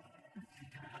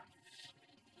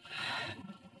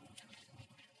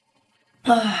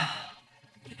唉。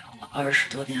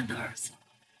20多年的儿子，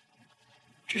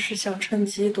只是想趁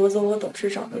机夺走我董事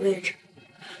长的位置，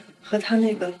和他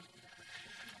那个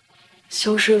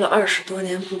消失了20多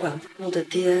年不管不顾的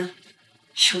爹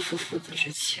修复父子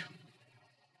之情。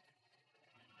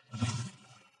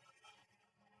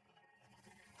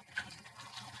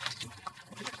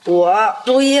我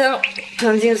朱茵，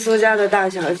曾经苏家的大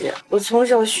小姐，我从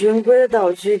小循规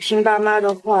蹈矩，听爸妈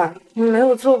的话，没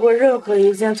有做过任何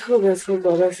一件特别出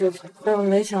格的事情。但我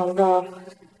没想到，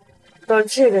到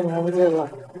这个年纪了，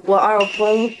我二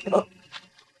婚了。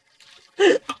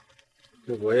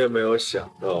我也没有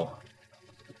想到，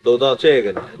都到这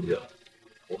个年纪了，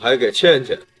我还给倩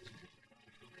倩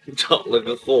找了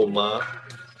个后妈。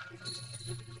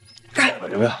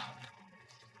刘洋。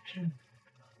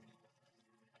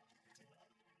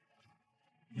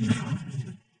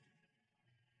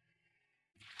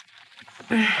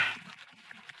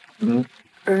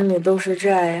儿女都是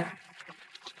债呀，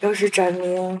要是展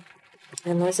明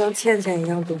也能像倩倩一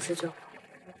样懂事就好。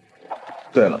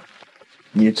对了，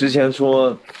你之前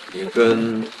说你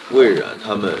跟魏然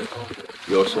他们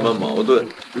有什么矛盾？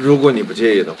如果你不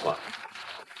介意的话，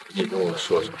你跟我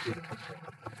说说。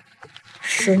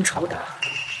深仇大恨。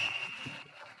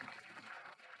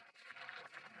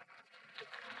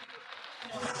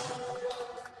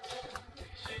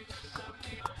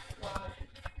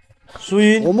苏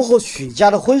云，我们和许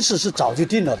家的婚事是早就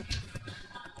定了的。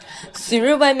许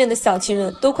瑞外面的小情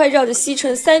人都快绕着西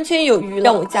城3圈有余了，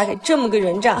让我嫁给这么个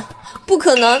人渣，不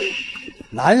可能。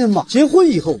男人嘛，结婚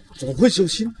以后总会收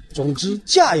心。总之，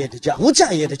嫁也得嫁，不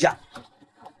嫁也得嫁。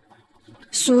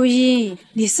苏英，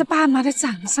你是爸妈的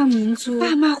掌上明珠，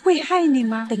爸妈会害你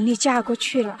吗？等你嫁过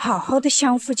去了，好好的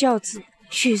相夫教子，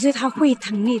许瑞他会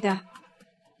疼你的。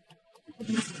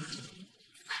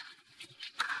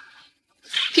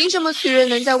凭什么许瑞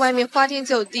能在外面花天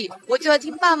酒地，我就要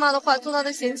听爸妈的话，做他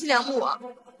的贤妻良母啊？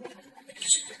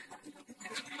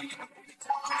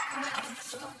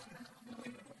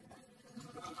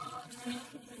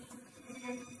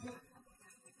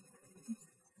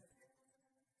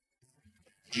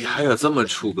你还有这么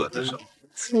出格的时候？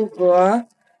出国。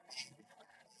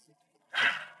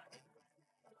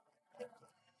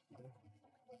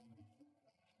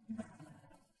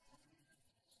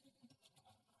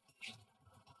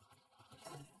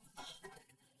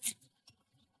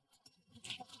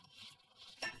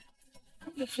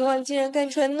我昨晚竟然干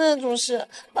出来那种事，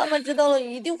爸妈知道了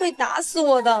一定会打死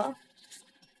我的。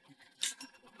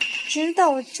知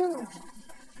道了这么多，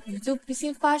我就不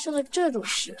信发生了这种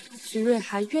事，徐瑞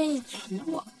还愿意娶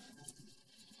我。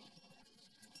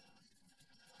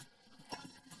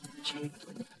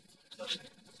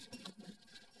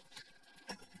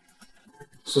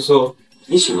苏苏，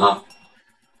你醒了？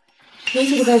你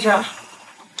怎么在这儿？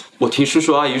我听叔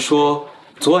叔阿姨说，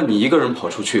昨晚你一个人跑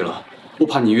出去了，我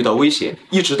怕你遇到危险，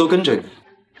一直都跟着你。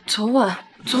昨晚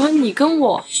你跟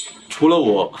我，除了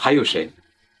我还有谁？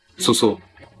苏苏，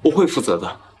我会负责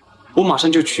的，我马上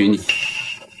就娶你，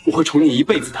我会宠你一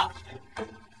辈子的。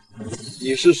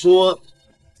你是说，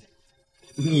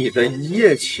你的一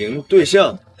夜情对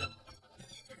象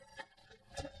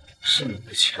是你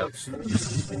的前夫？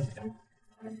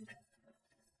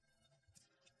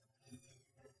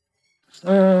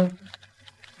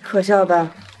可笑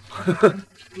吧？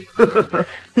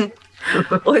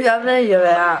我原本以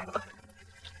为啊，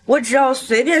我只要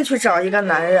随便去找一个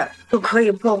男人，就可以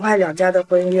破坏两家的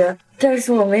婚约。但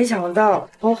是我没想到，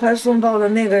投怀送抱的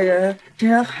那个人竟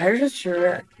然还是徐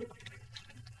瑞。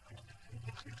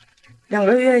2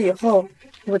个月以后，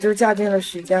我就嫁进了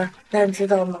徐家。但知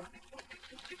道吗？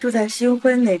就在新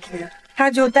婚那天，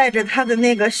他就带着他的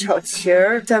那个小旗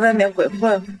儿在外面鬼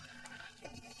混。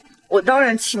我当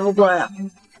然气不过呀，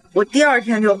我第2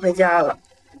天就回家了。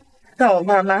但我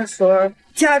爸妈说，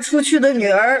嫁出去的女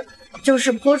儿就是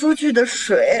泼出去的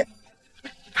水，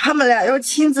他们俩要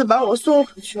亲自把我送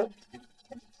回去。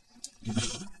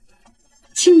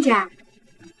亲家，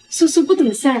叔叔不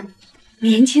懂事儿，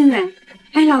年轻人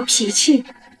爱闹脾气，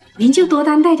您就多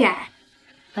担待点儿。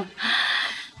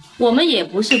我们也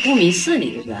不是不明事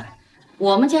理的人，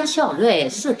我们家小瑞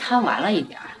是贪玩了一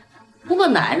点儿，不过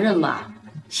男人嘛，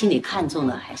心里看重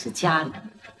的还是家人。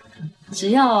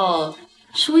只要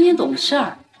淑英懂事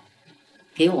儿，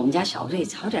给我们家小瑞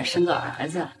早点生个儿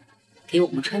子，给我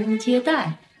们传宗接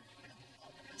代，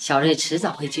小瑞迟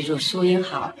早会记住淑英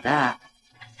好的。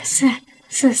是。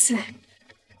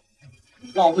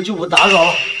老婆就不打扰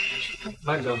了，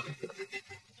慢着。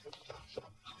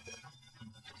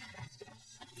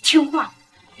听话，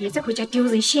别再回家丢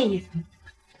人现眼。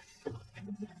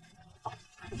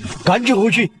赶紧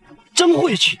回去，真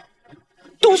晦气，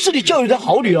都是你教育的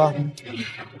好女儿。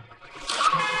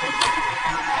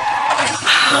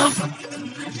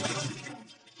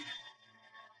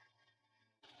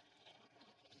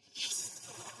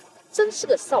真是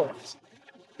个少女，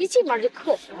一进门就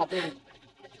客气话多，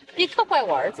别看坏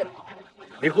我儿子了。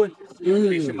离婚，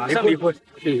马上离婚，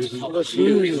马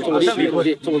上离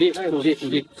婚，助力，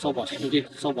稍保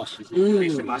息，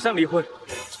马上离婚。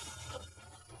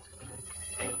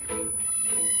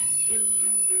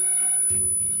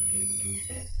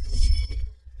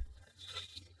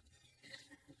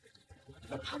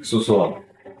苏苏，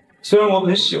虽然我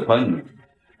很喜欢你，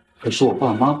可是我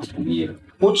爸妈不同意，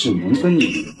我只能跟你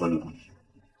离婚了。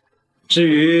至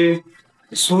于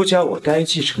苏家我该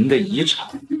继承的遗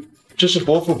产，这是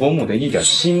伯父伯母的一点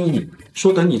心意，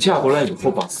说等你嫁过来以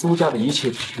后，把苏家的一切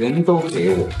全都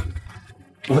给我，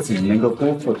我怎么能够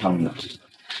辜负他们呢？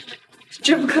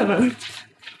这不可能！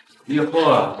以后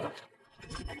啊，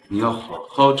你要好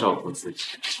好照顾自己。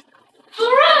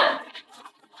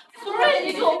苏瑞，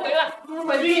你给我回来！我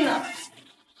怀孕呢。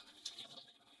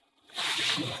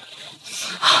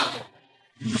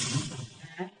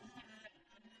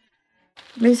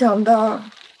没想到，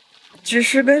只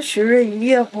是跟徐瑞一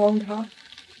夜荒唐，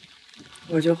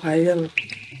我就怀孕了。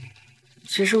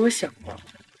其实我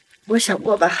想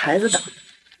过把孩子打，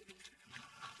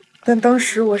但当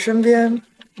时我身边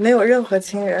没有任何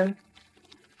亲人，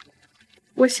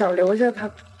我想留下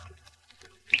他。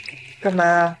干嘛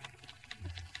啊？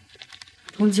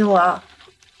同情我啊？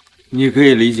你可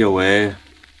以理解为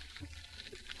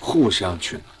互相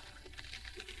取暖。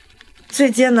最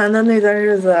艰难的那段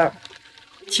日子，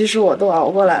其实我都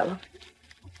熬过来了。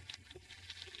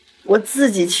我自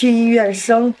己去医院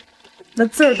生，那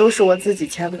字儿都是我自己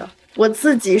签的。我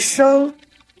自己生，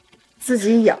自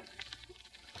己养，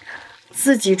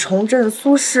自己重振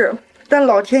苏氏。但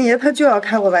老天爷他就要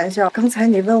开我玩笑。刚才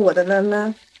你问我的囡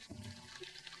囡，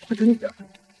我的女儿，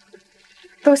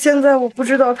到现在我不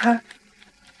知道她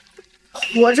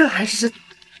活着还是……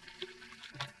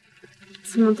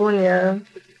这么多年，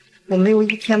我没有一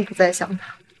天不再想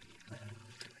她。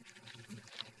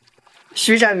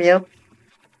徐展明，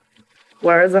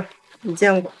我儿子，你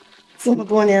见过？这么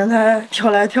多年他跳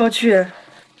来跳去，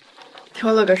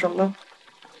跳了个什么？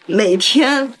每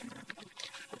天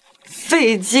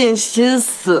费尽心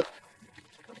思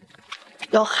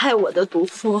要害我的毒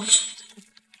夫，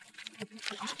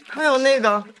还有那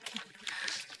个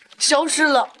消失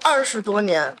了20多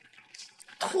年，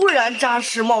突然扎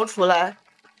实冒出来，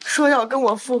说要跟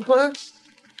我复婚。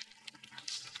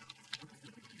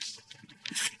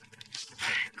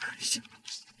可惜，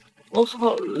我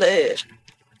好累。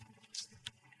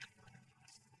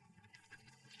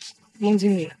孟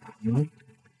经理，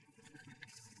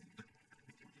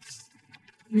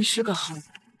你是个好人。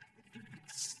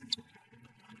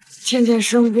倩倩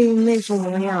生病那副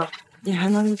模样，你还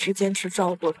能一直坚持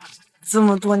照顾她，这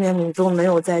么多年你都没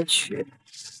有再娶，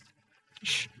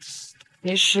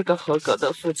你是个合格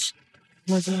的父亲。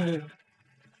孟经理，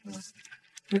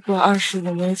如果25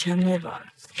年前那个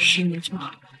是你就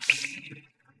好。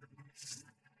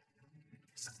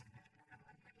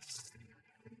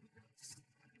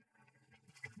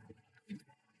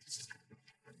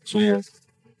苏英，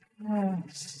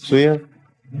苏英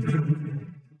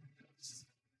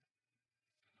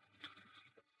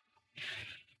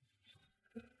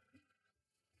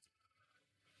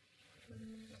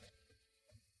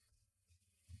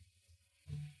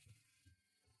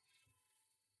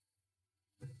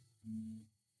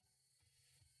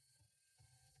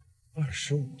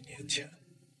，25年前。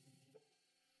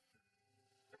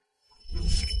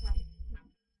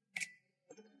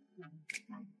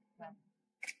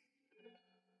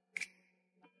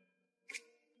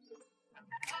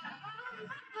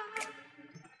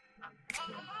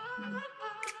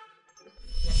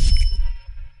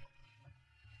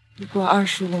如果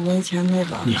25年前那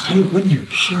个，你还有个女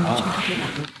是儿啊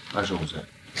，25岁，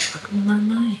跟妈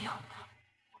妈一样。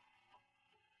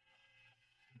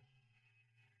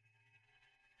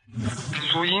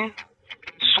苏英，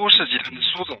苏氏集团的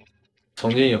苏总。从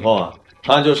今以后啊，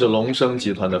她就是龙生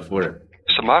集团的夫人。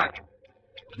什么？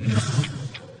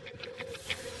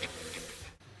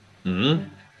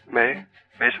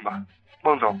没什么。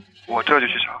孟总，我这就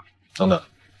去查。等等，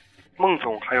孟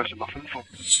总还有什么吩咐？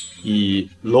以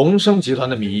龙生集团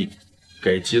的名义，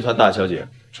给集团大小姐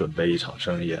准备一场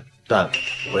生日宴，但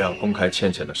不要公开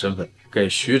倩倩的身份，给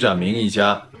徐展明一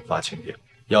家发请帖，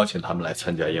邀请他们来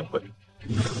参加宴会。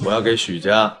我要给许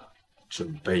家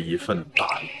准备一份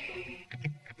大礼。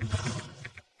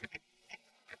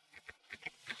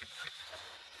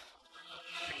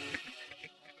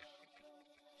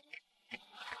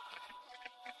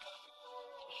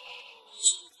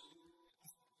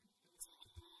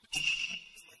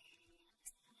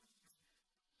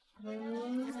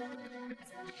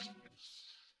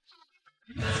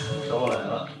找我来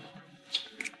了。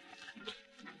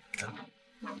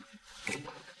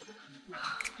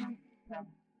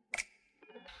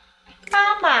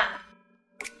妈妈，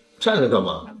站着干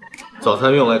嘛？早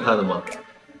餐用来看的吗？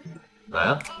来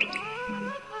啊！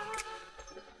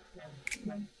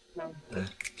来，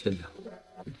倩倩，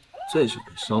这是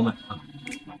给烧麦啊。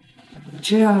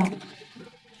这样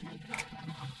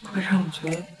会让我觉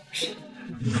得是。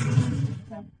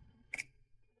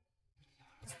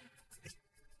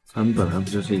咱们本来不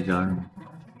就是一家人吗？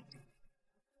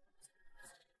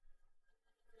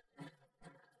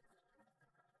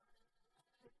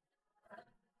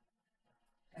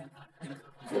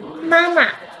妈妈，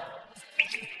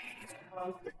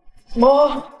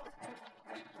妈，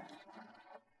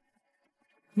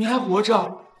你还活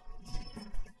着？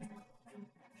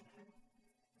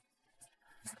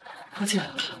抱歉，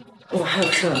我还有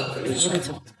事，我得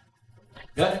走。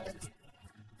来。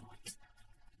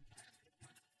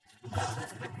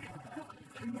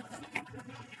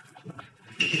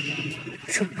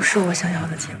这不是我想要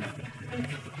的结果。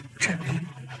展明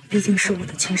毕竟是我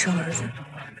的亲生儿子，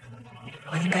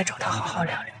我应该找他好好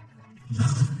聊聊。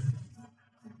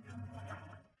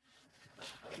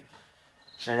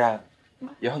冉冉，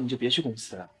以后你就别去公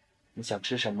司了，你想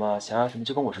吃什么，想要什么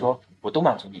就跟我说，我都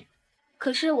满足你。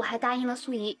可是我还答应了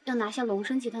素怡要拿下龙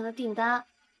生集团的订单，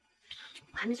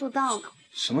我还没做到呢。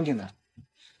什么订单？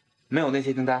没有那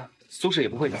些订单，苏氏也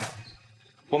不会的。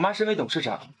我妈身为董事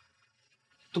长，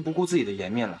都不顾自己的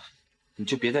颜面了，你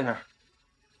就别在那儿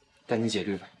殚精竭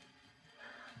虑了。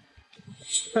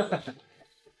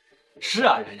是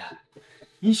啊，冉冉，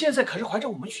你现在可是怀着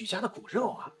我们许家的骨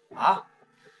肉啊！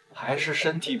还是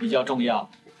身体比较重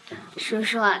要。叔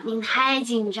叔，您太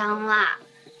紧张了，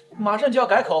马上就要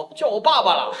改口叫我爸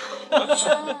爸了。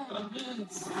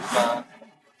妈，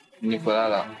你回来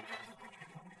了。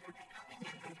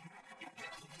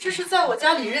这是在我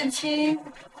家里认亲，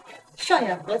上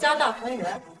演阖家大团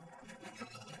圆。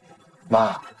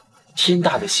妈，天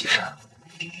大的喜事！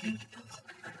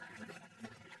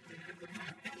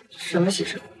什么喜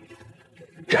事？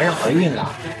然然怀孕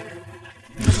了。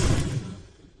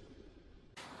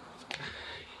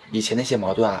以前那些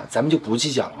矛盾啊，咱们就不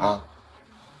计较了啊。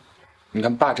你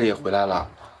看爸这也回来了，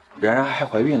然然还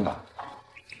怀孕了，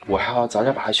我还要早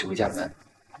点把她娶回家门。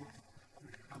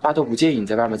爸都不介意你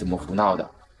在外面怎么胡闹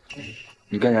的，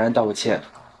你跟然然道个歉，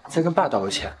再跟爸道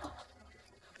个歉，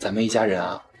咱们一家人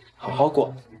啊，好好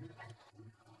过。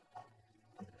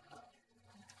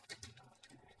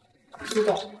知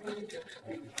道。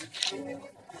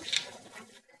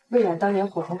魏冉当年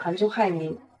伙同韩州害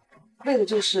你，为的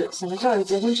就是想让赵宇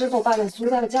结婚之后霸占苏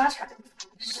家的家产，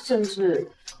甚至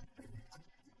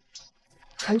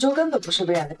韩州根本不是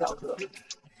魏冉的表哥，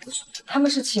他们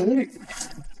是情侣。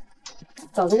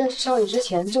早在认识少宇之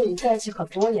前就已经在一起很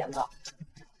多年了。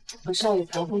和少宇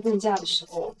谈婚论嫁的时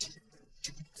候，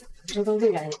韩州跟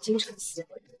魏冉也经常私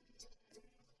会。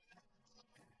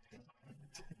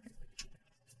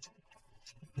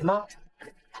妈，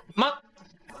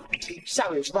下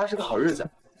个月18是个好日子，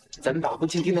咱们把婚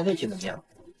庆定在那天怎么样？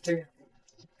对，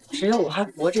只要我还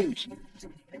活着一天，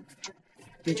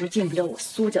你就进不了我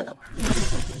苏家的门。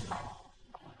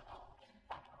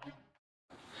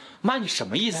妈，你什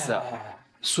么意思？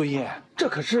苏叶，这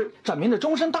可是展明的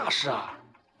终身大事啊！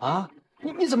啊，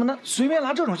你怎么能随便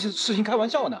拿这种事情开玩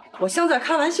笑呢？我像在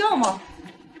开玩笑吗？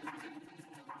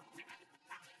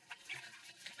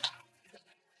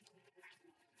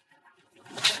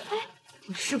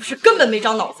你是不是根本没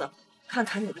长脑子？看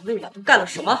看你的魏冉都干了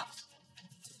什么！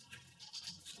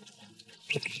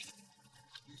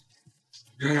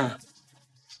然然，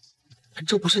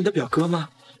这不是你的表哥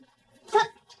吗？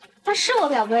他是我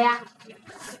表哥呀。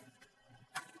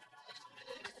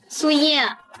苏英，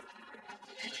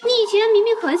你以前明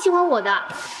明很喜欢我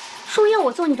的，说要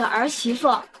我做你的儿媳妇，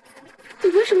你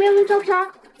为什么要用照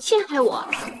片陷害我？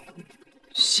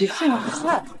陷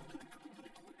害？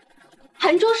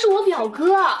韩州是我表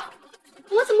哥，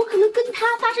我怎么可能跟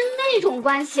他发生那种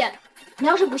关系？你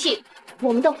要是不信，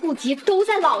我们的户籍都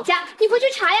在老家，你回去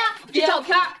查呀。这照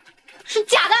片是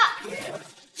假的。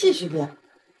继续编。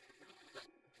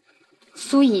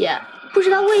苏怡，不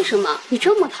知道为什么你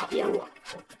这么讨厌我，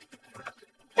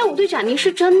但我对展明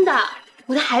是真的，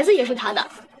我的孩子也是他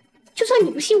的。就算你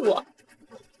不信我，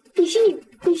你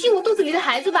信我肚子里的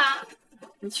孩子吧？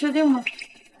你确定吗？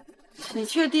你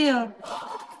确定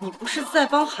你不是在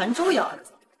帮韩州养儿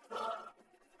子？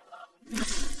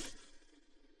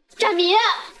展明，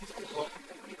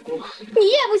你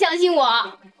也不相信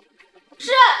我？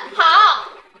是，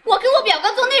好，我跟我表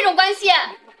哥做那种关系，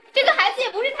这个孩子也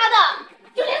不是他的，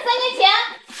就连3年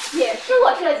前也是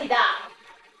我设计的。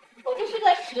我就是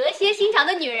个蛇蝎心肠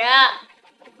的女人。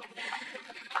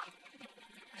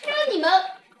既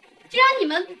然你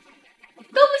们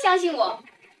都不相信我，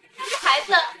那这孩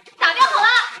子打掉好了。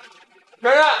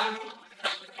然然，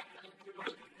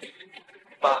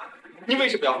妈，你为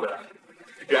什么要回来？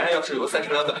然然要是有个3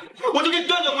长两短，我就跟你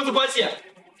断绝母子关系。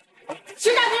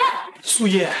徐大明，苏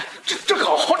叶，这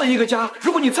好好的一个家，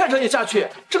如果你再这样下去，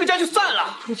这个家就散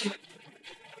了。出去。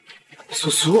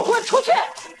苏，给我出去！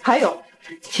还有，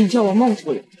请叫我孟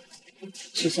夫人，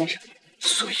徐先生。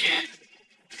苏叶，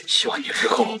希望你日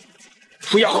后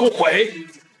不要后悔。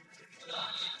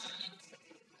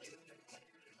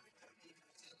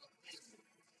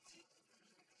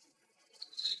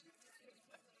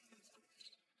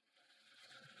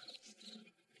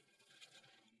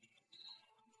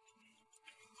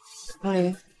王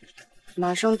林，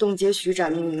马上冻结徐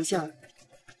展明名下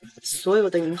所有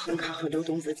的银行卡和流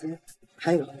动资金，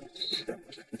还有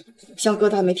向各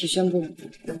大媒体宣布，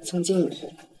从今以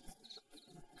后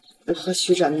我和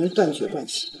徐展明断绝关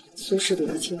系，苏氏的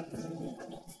一切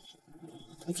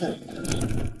都在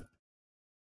我。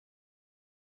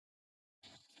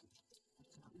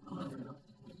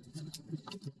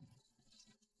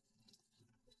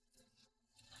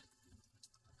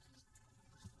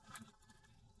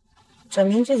展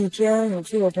明这几天有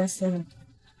去过公司吗？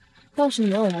倒是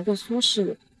没有来过苏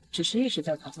氏，只是一直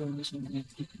在考虑人生的问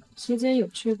题。期间有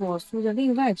去过苏的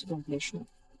另外几栋别墅，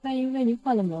但因为您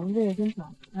换了门卫跟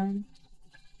保安，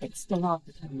每次都闹得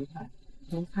不太愉快。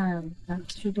您看还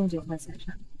去冻结换财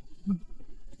产？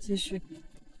继续，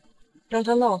让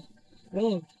他闹，不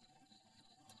用。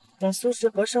等苏氏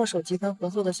和圣手集团合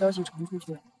作的消息传出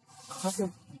去，他会。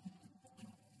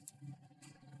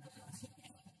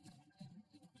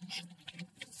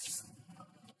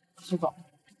知道，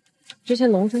之前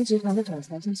农村集团的总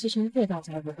裁向西城各大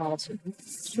家族发了请帖，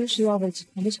说是要为集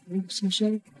团的产业献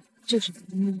身，就是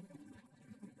因为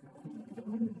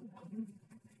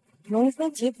农村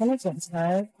集团的总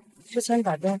裁之前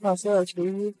打电话说要求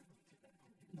医，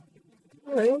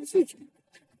后来又拒绝，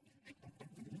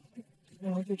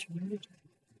然后就全部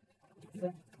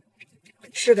对，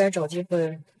是该找机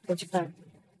会过去拜访。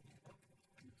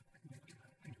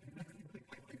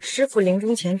师傅临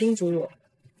终前叮嘱我，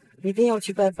一定要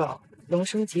去拜访龙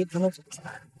生集团的总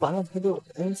裁，还了他对我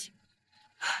的恩情。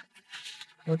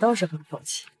我倒是很好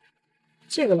奇，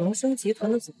这个龙生集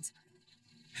团的总裁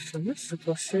什么时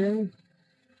候施恩呢？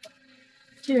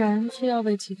既然是要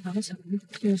为集团的小公主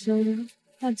庆生，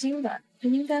那今晚就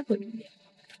应该会露面。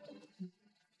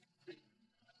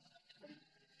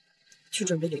去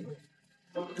准备礼物，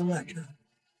等晚上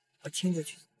我亲自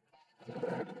去。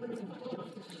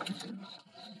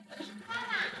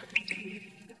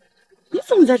你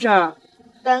怎么在这儿？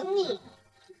等你。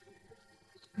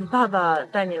你爸爸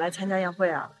带你来参加宴会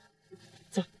啊？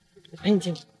走，我陪你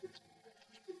进去。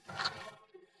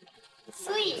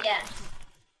苏怡，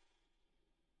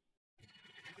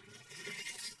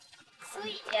苏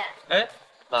怡，哎，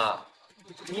妈，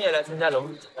你也来参加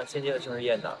龙集团千金的生日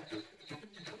宴呢？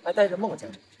还带着梦家，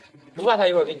不怕他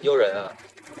一会儿给你丢人啊？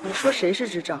你说谁是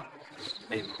智障？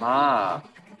哎妈，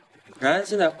然然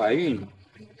现在怀孕了，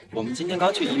我们今天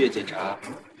刚去医院检查，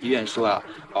医院说啊，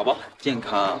宝宝很健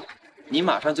康，你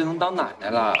马上就能当奶奶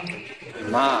了。哎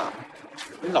妈，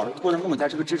你老是拖着梦家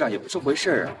这个智障也不是回事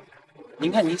儿啊。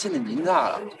您看您现在年纪大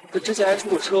了，这之前还出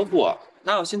过车祸，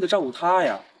哪有心思照顾他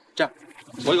呀？这样，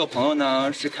我有个朋友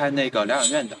呢是开那个疗养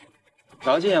院的，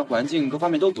条件环境各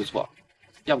方面都不错，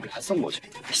要不给他送过去？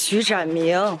徐展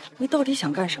明，你到底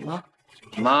想干什么？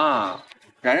妈，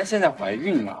然然现在怀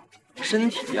孕了，身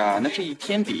体呀那是一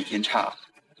天比一天差，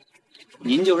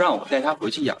您就让我带她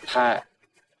回去养胎，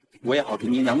我也好给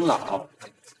您养老。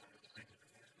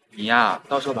你呀，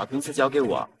到时候把公司交给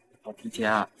我，我提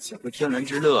前啊学会天伦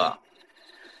之乐。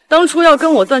当初要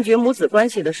跟我断绝母子关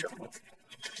系的时候，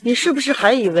你是不是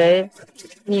还以为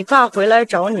你爸回来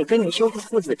找你，跟你修复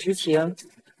父子之情？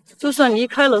就算离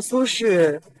开了苏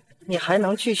氏，你还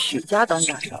能去许家当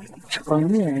大少爷？成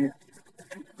年人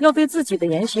要对自己的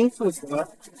言行负责。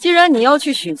既然你要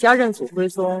去许家认祖归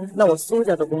宗，那我苏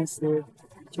家的公司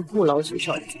就不劳许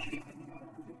少爷。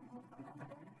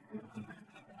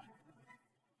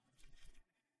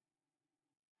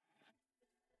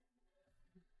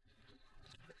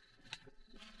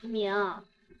明，老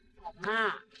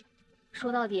妈，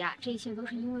说到底啊，这一切都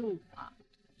是因为我。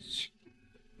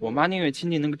我妈宁愿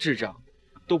亲近那个智障，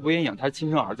都不愿意养她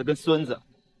亲生儿子跟孙子。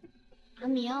阿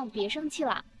明，别生气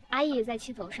了，阿姨也在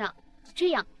气头上。这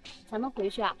样，咱们回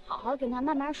去啊，好好跟她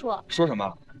慢慢说。说什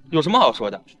么？有什么好说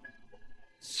的？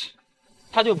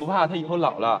她就不怕她以后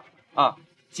老了啊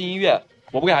进医院，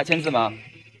我不给她签字吗？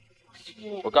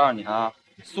我告诉你啊，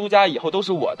苏家以后都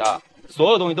是我的，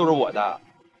所有东西都是我的。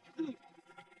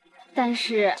但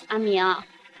是阿明，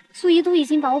苏姨都已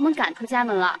经把我们赶出家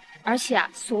门了，而且啊，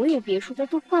所有别墅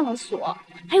都换了锁，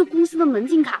还有公司的门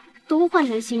禁卡都换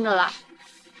成新的了。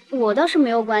我倒是没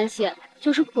有关系，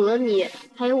就是苦了你，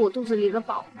还有我肚子里的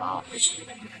宝宝。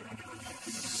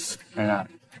然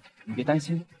然，你别担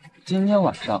心，今天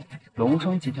晚上龙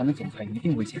生集团的总裁一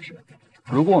定会现身。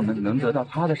如果我们能得到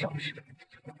他的赏识，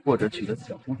或者取得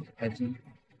小公主的开心，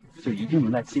就一定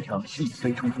能在西城一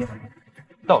飞冲天。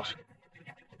到时候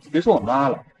别说我妈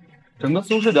了，整个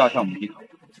苏氏都要向我们低头。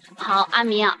好，阿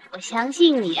明，我相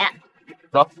信你。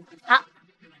走。好。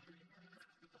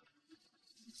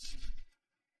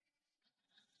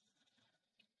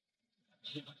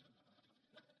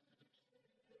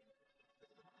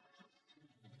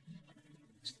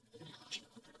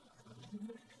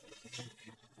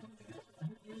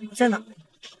在哪？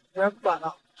有点不管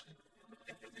了。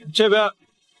这边。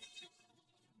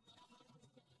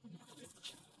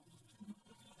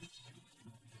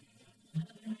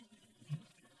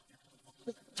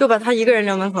就把他一个人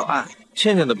留门口啊？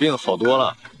倩倩的病好多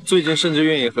了，最近甚至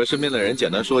愿意和身边的人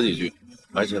简单说几句，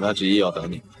而且她执意要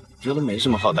等你，觉得没什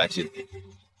么好担心的。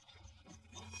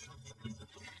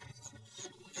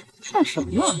看什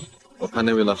么？我看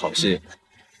那边的好戏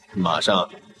马上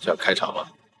就要开场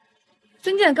了。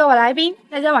尊敬的各位来宾，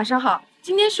大家晚上好！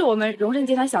今天是我们荣盛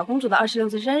集团小公主的26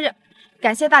岁生日，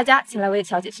感谢大家前来为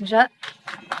小姐庆生。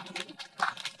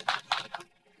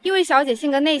因为小姐性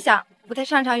格内向，不太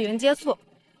擅长与人接触，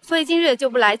所以今日就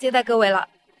不来接待各位了。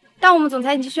但我们总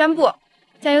裁已经宣布，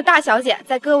将由大小姐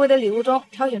在各位的礼物中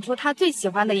挑选出她最喜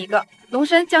欢的一个，龙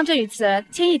生将赠予此人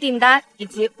千亿订单以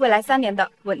及未来3年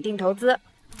的稳定投资。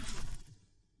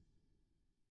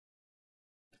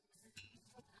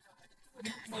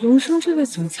龙生这位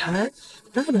总裁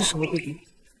大的手笔，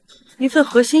一份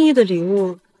合心意的礼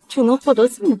物就能获得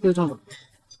这么贵重的。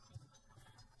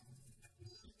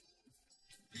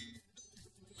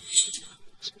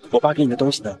我爸给你的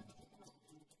东西呢？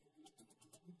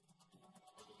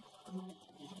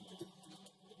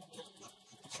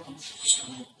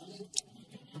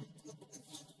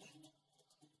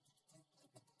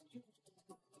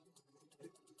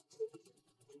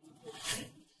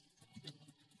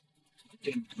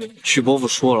许伯父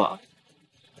说了，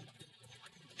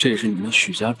这是你们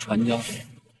许家传家的，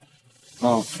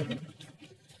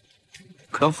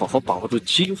可要好好把握住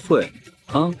机会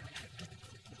啊！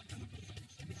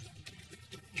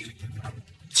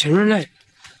情人泪，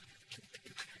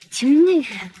情人泪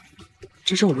是？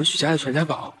这是我们许家的传家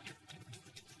宝，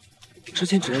之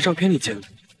前只在照片里见过，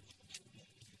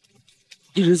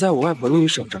一直在我外婆那里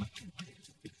守着。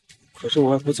可是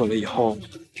我外婆走了以后，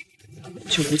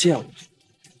就不见了。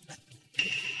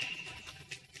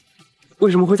为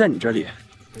什么会在你这里？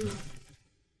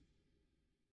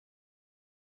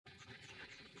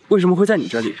为什么会在你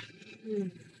这里？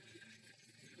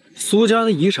苏家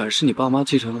的遗产是你爸妈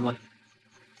继承的吗？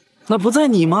那不在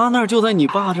你妈那儿，就在你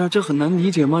爸这儿，这很难理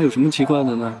解吗？有什么奇怪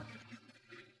的呢？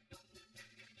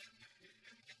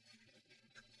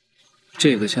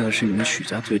这个现在是你们许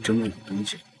家最珍贵的东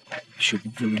西，许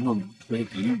伯父能让你们回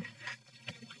避，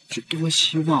只多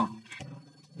希望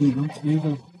你能回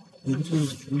到你的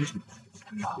清楚，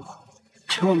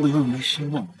千万不要没希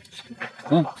望。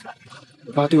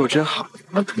我爸对我真好。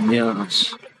那肯定啊，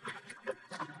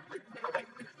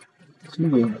真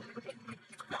不用。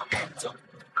走。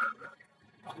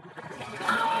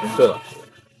对了，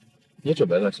你准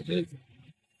备了什么？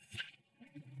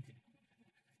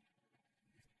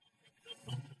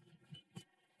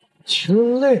情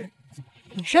人泪，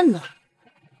你认呢？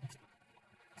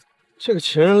这个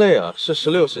情人泪啊，是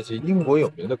16世纪英国有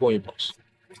名的工艺宝石。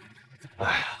哎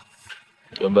呀，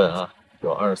原本啊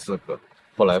有24颗，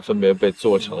后来分别被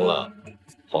做成了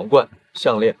皇冠、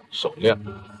项链、手链，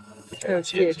还有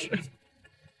戒指。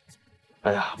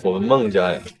哎呀，我们孟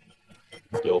家呀，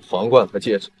有皇冠和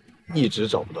戒指，一直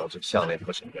找不到这项链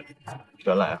和手链。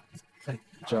原来啊，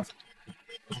这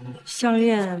项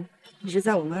链一直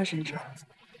在我妈身上，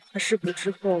她事故之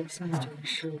后，项链就遗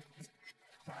失了。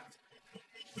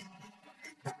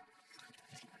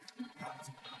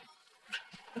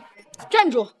站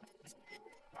住！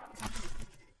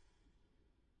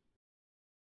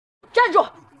站住！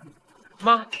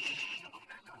妈，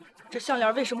这项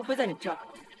链为什么会在你这儿？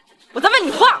我在问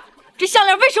你话，这项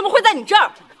链为什么会在你这儿？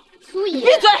苏姨，闭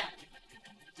嘴！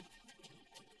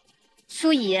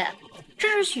苏姨，这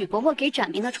是许伯伯给展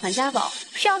明的传家宝，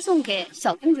是要送给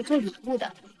小公主做礼物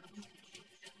的。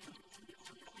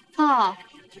哦，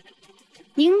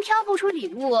您挑不出礼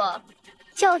物，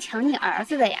就要抢你儿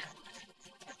子的呀？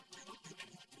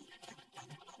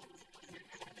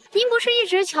您不是一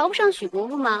直瞧不上许伯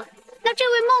伯吗？那这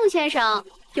位孟先生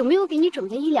有没有给你准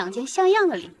备1、2件像样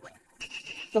的礼物？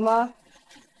怎么，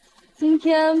今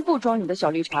天不装你的小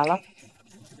绿茶了？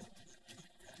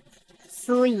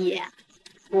苏姨，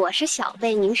我是小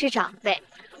辈，您是长辈，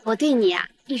我对你啊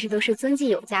一直都是尊敬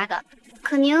有加的。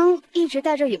可您一直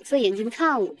戴着有色眼镜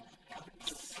看我，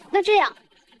那这样，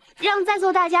让在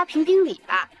座大家评评理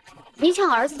吧。你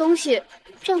抢儿子东西，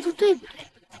这样做对不对？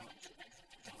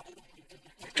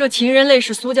这情人泪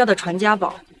是苏家的传家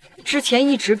宝，之前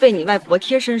一直被你外婆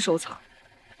贴身收藏。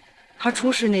她出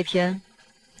事那天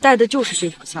戴的就是这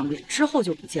条项链，之后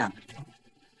就不见了。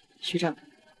徐正，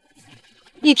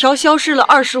一条消失了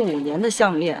25年的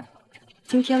项链，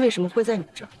今天为什么会在你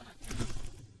这儿？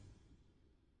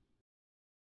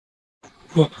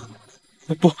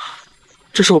不，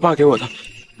这是我爸给我的，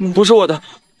不是我的。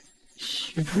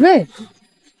许瑞，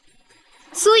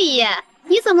苏姨，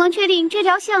你怎么确定这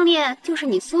条项链就是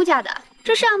你苏家的？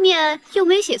这上面又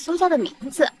没写苏家的名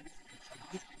字。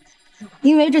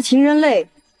因为这情人泪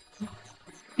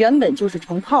原本就是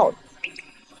成套的。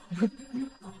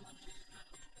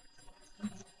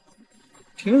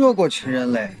听说过情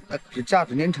人泪，那可是价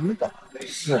值连城的宝贝。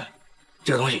是，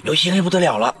这个东西流行也不得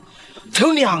了了，才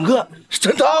有2个是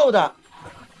成套的。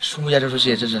苏家这出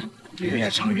戏真是越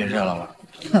唱越热闹了。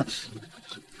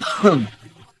哼。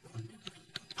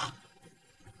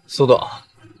苏董，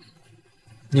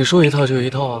你说一套就一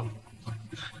套啊！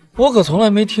我可从来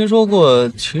没听说过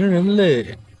情人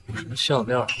泪有什么项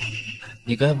链，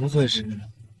你该不会是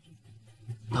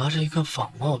拿着一个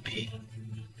仿冒品，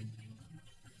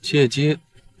借机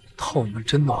套我们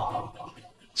真的？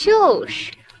就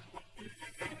是。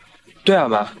对啊，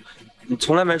妈，你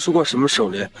从来没说过什么手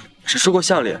链，只说过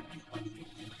项链。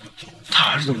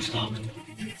他儿子怎么知道？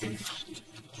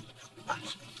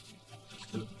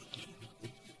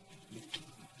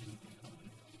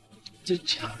这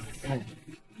假的。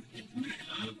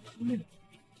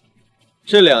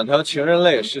这2条情人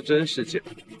泪是真是假？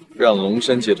让龙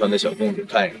生集团的小公主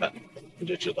看一看，你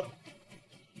就知道。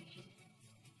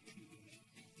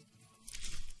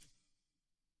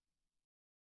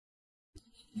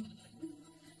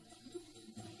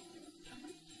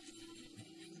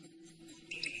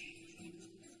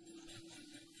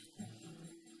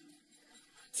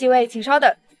几位，请稍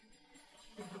等。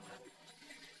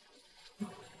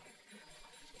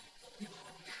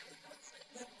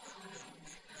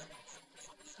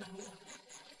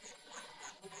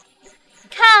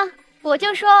看，我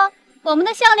就说我们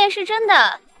的项链是真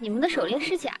的，你们的手链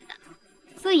是假的。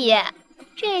苏姨，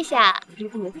这下一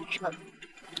定有反射了。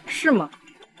是吗？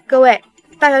各位，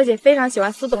大小姐非常喜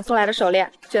欢苏董送来的手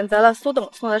链，选择了苏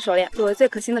董送的手链作为最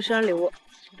可心的生日礼物。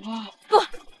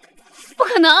不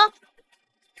可能！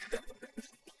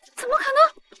怎么可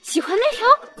能喜欢那条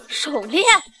手链？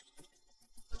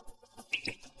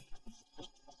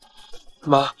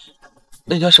妈，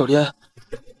那条手链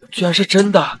居然是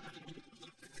真的！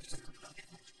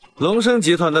龙生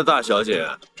集团的大小姐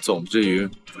总不至于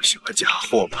不喜欢假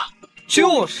货吧？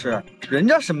就是，人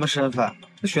家什么身份，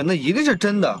那选的一定是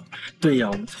真的。对呀，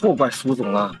我们错怪苏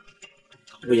总了。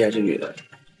不言这女的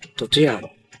都这样了，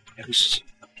没个事情。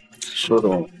苏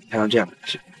总还要这样的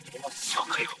事，我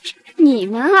可以回去。你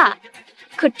们啊，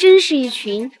可真是一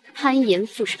群攀岩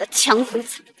附势的强扶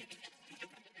子。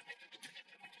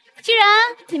既然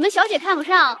你们小姐看不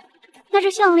上，那这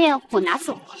项链我拿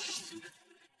走了。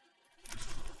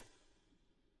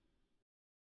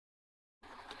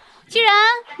既然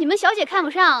你们小姐看不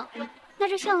上，那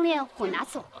这项链我拿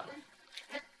走了。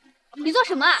你做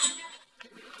什么啊？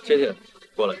倩倩，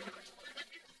过来。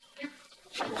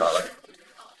咋了？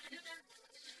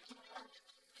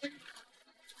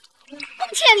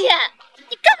倩倩，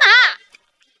你干嘛？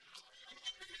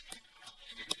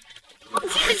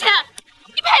倩倩，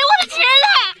你赔我的钱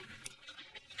嘞！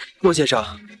陆先生，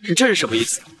你这是什么意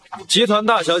思？集团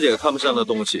大小姐看不上的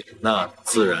东西，那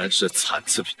自然是残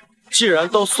次品。既然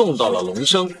都送到了龙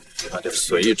生，那就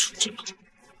随意处置吧。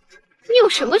你有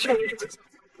什么权利这么做？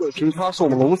就凭他是我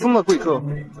们龙生的贵客。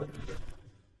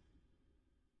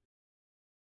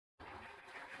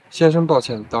先生，抱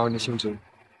歉打扰你兴致。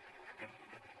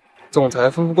总裁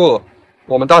吩咐过了，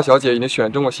我们大小姐已经选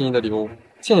中了心仪的礼物。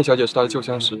倩倩小姐是她的旧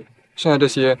相识，剩下这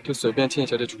些就随便倩倩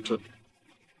小姐处置。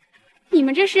你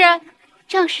们这是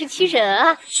仗势欺人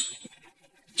啊！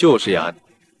就是呀，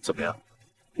怎么样？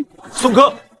送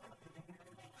客。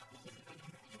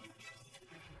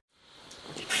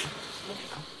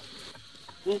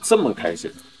这么开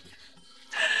心？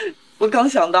我刚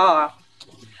想到啊，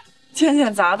倩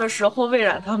倩砸的是后魏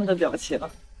冉他们的表情，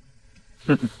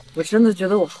我真的觉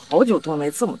得我好久都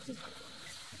没这么痛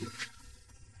快，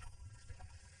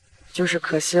就是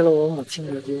可惜了我母亲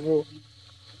的礼物。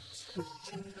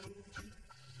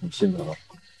你信得吗？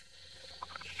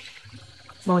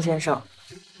孟先生，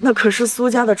那可是苏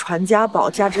家的传家宝，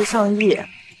价值上亿。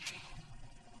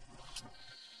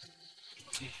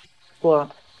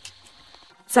我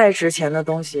再值钱的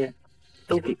东西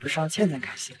都比不上倩倩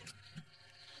开心，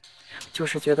就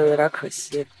是觉得有点可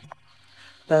惜。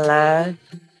本来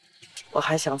我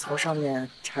还想从上面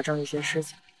查证一些事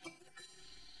情。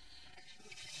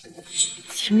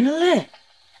情人泪，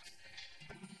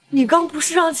你刚不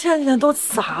是让倩倩都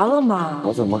砸了吗？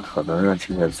我怎么可能让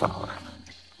倩倩砸了？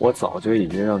我早就已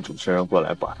经让主持人过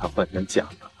来把它换成假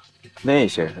的了。那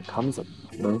些人他们怎么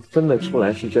能分得出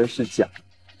来是真是假？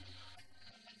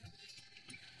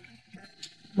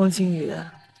孟靖宇，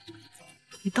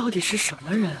你到底是什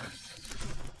么人？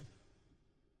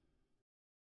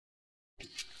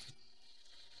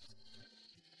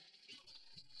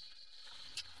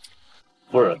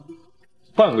夫人，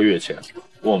半个月前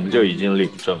我们就已经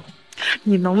领证了。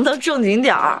你能不能正经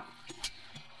点儿？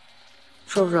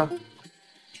说不说？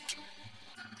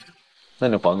那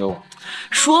你还给我。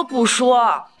说不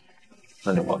说？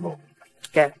那你还给我。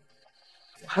给。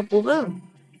我还不问。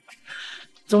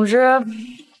总之，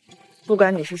不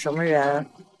管你是什么人，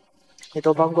你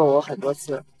都帮过我很多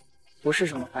次，不是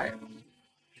什么坏人。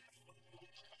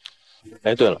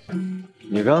哎，对了，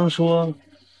你刚刚说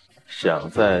想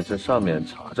在这上面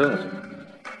查证什么？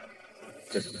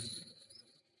这什么？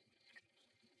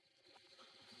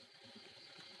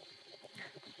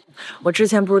我之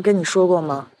前不是跟你说过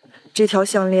吗？这条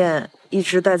项链一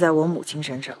直戴在我母亲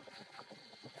身上。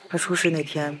她出事那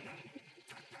天，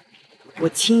我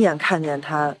亲眼看见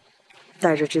她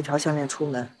带着这条项链出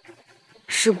门。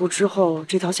事故之后，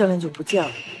这条项链就不见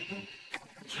了。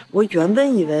我原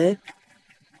本以为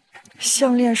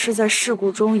项链是在事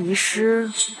故中遗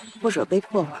失或者被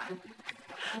破坏，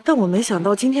但我没想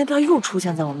到今天它又出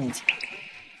现在我面前。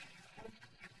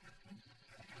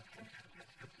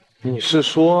你是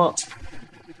说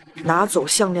拿走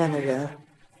项链的人，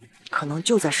可能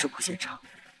就在事故现场？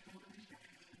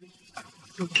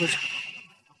会不会是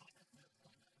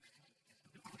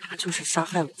他就是杀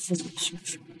害我父母的凶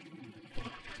手？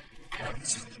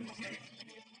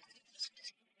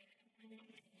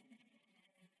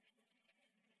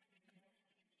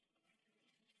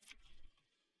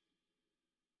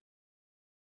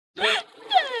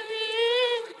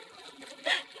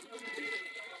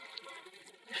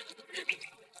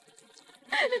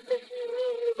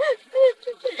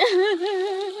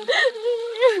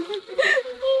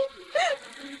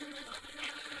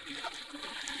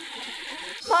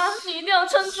妈，你一定要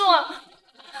撑住啊！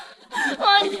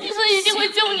妈，医生一定会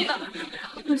救你的。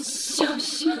小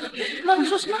心！妈，你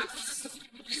说什么？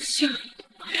小。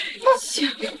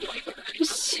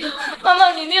妈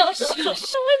妈，你一定要撑住！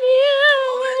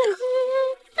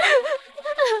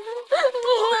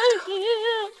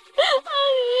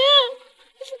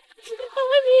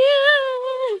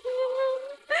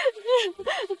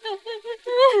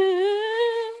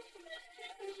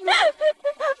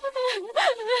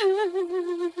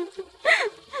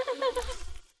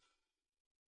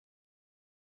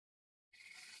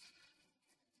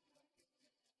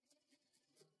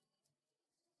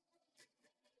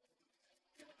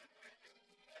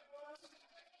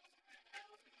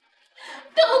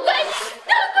都怪你！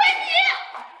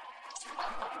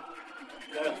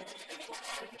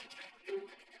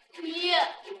你，要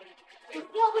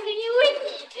不是因为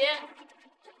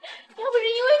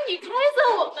你拆散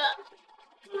我们，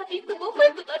那你怎么会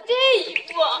走到这一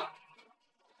步？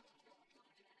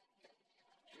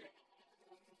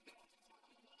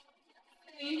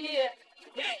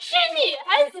是你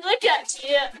害死了展明，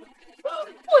我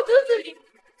肚子里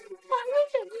怀了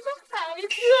展明的孩子。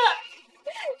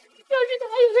要是他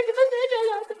有个什么三长两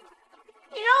短，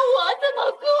你让我怎么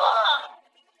过？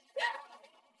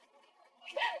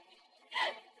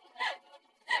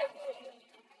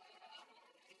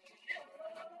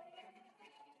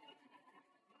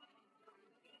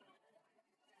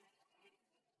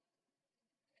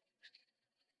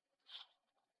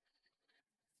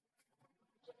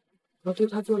我对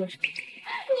他做了什么？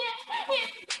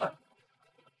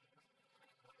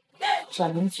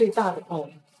展明最大的报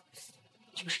应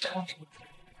就是长城。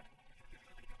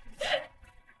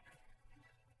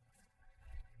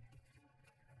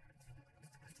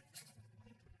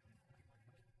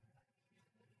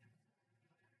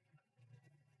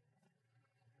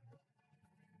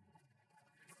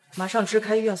马上支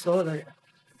开医院所有的人，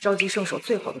召集圣手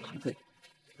最好的团队，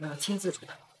我要亲自助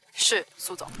他。是，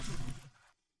苏总。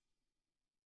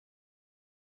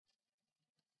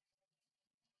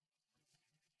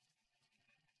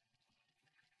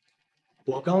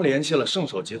我刚联系了圣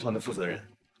手集团的负责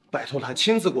人，拜托他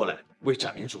亲自过来为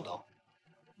展明主刀。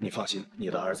你放心，你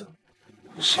的儿子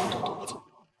谁都夺不走。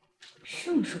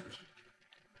圣手，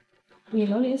你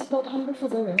能联系到他们的负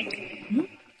责人？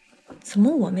怎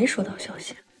么我没收到消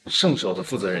息？圣手的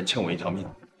负责人欠我一条命，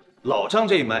老张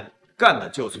这一脉干的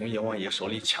就从阎王爷手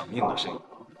里抢命的生意，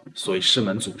所以师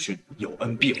门祖训有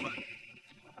恩必还。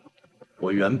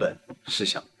我原本是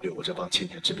想留着帮倩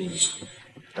倩治病一年，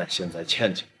但现在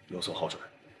倩倩有所好转，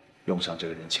用上这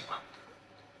个人情了。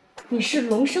你是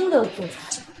龙生的总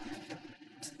裁？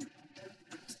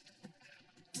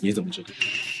你怎么知道？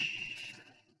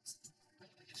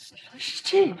原来是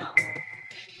这样。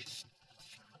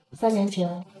3年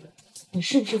前，你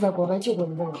是不是在国外救过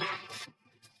一个人？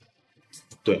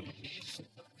对，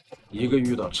一个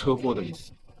遇到车祸的人，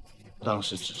当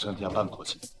时只剩下半口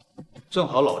气，正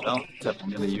好老张在旁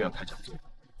边的医院开讲座，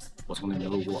我从那边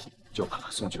路过，就把他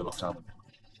送去老张那边。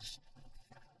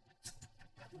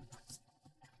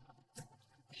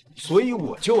所以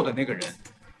我救的那个人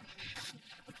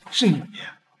是你。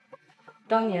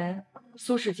当年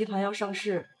苏氏集团要上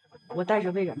市，我带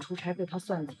着魏冉出差被他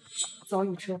算计，遭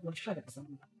遇车祸差点丧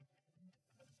命。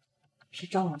是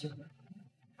张老救的，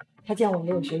他见我没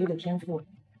有学历的天赋，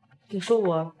就说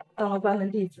我当了关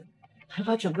门弟子，还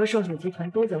把整个圣手集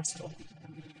团都叫死了。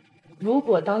如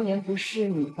果当年不是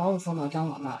你把我送到张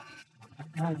老那，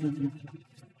哪有今天？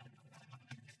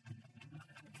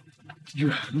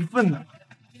缘分啊！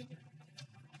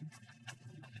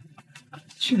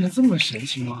竟然这么神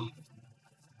奇吗？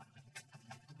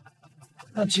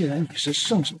那既然你是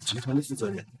圣手集团的负责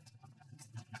人，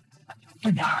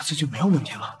那你儿子就没有问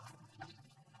题了。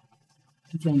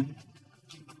不见你。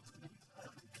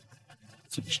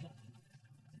怎么说？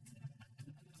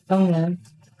当年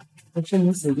我父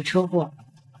母死于车祸，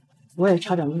我也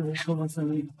差点因为车祸丧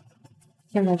命。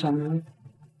现在展明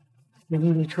也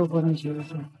因为车祸灭绝了。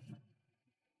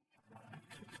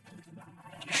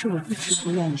是我一直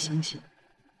不愿意相信。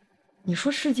你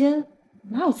说世间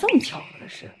哪有这么巧合的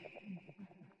事？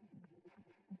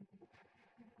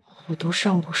虎毒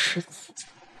尚不食子。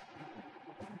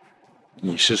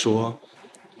你是说，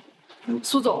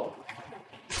苏总，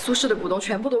苏氏的股东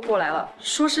全部都过来了，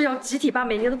说是要集体罢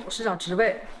免您的董事长职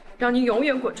位，让您永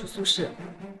远滚出苏氏。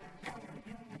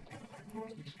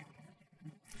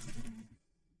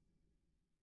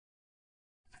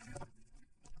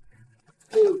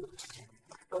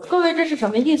各位，这是什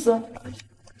么意思？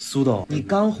苏董，你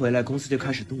刚回来，公司就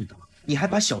开始动荡，你还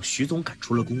把小徐总赶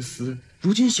出了公司。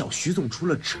如今小徐总出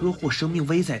了车祸，生命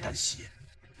危在旦夕。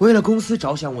为了公司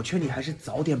着想，我劝你还是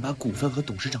早点把股份和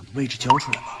董事长的位置交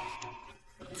出来吧。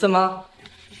怎么，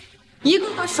一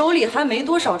个个手里还没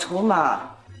多少筹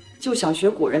码，就想学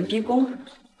古人逼宫？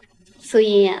苏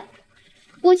英，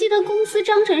我记得公司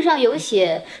章程上有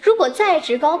写，如果在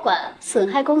职高管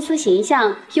损害公司形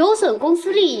象，有损公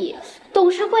司利益，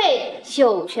董事会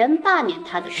有权罢免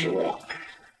他的职位。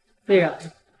魏然，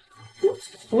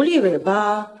狐狸尾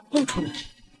巴露出来。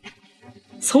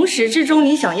从始至终，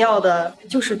你想要的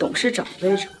就是董事长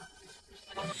位置。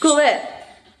各位，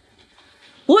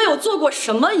我有做过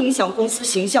什么影响公司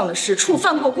形象的事，触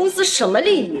犯过公司什么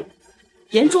利益，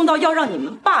严重到要让你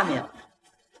们罢免？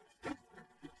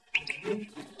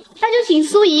那就请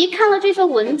苏怡看了这份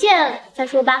文件再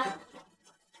说吧。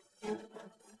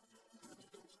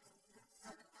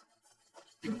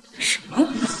什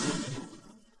么？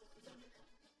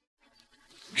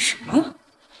什么？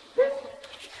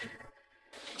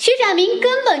徐展明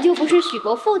根本就不是许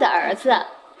伯父的儿子，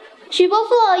许伯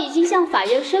父已经向法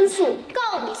院申诉，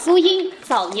告你苏英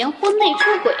早年婚内出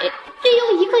轨，利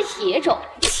用一个野种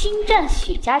侵占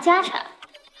许家家产。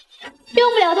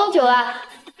用不了多久啊，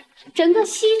整个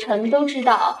西城都知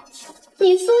道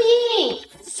你苏英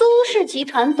苏氏集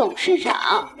团董事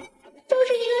长就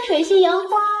是一个水性杨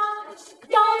花、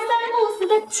朝三暮四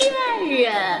的贱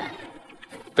人。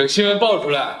等新闻爆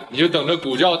出来，你就等着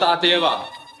股价大跌吧。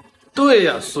对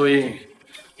呀，苏英，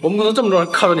我们公司这么多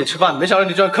人靠着你吃饭，没想到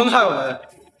你这样坑害我们。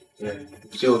对，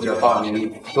就这罢免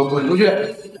令，都滚出去！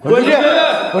滚出去！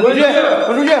滚出去！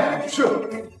滚出去！是。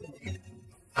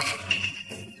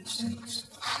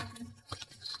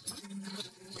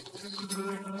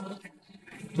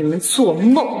你们做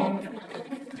梦！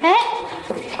哎，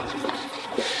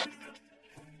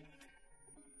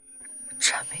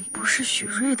展明不是许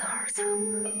瑞的儿子，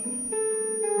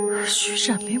徐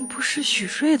展明不是许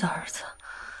瑞的儿子，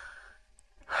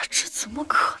这怎么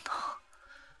可能？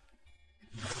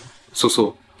苏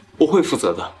苏，我会负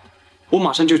责的，我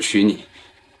马上就娶你，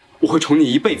我会宠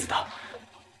你一辈子的。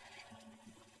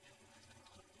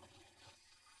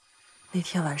那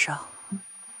天晚上，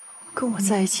跟我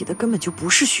在一起的根本就不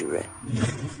是许瑞。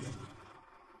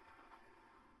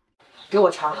给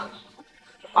我查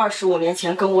，25年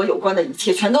前跟我有关的一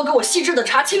切，全都给我细致的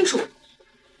查清楚。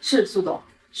是苏董，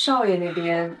少爷那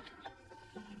边，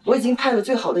我已经派了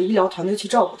最好的医疗团队去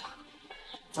照顾他，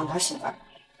等他醒来，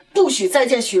不许再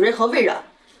见许瑞和魏然。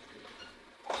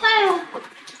哎呀，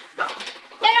要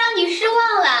让你失望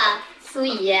了，苏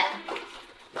怡。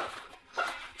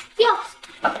哟，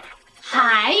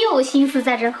还有心思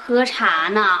在这喝茶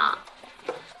呢？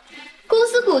公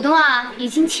司股东啊，已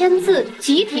经签字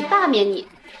集体罢免你，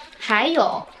还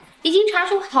有已经查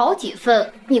出好几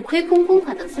份你亏空公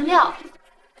款的资料，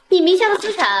你名下的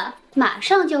资产马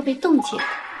上就要被冻结。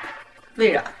魏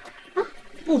然，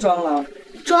不装了。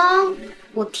装？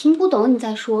我听不懂你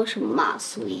在说什么嘛，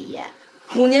苏怡。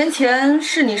5年前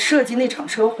是你设计那场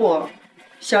车祸，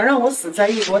想让我死在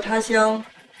异国他乡，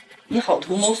你好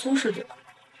图谋苏氏对吧？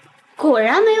果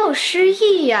然没有失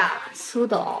忆呀，苏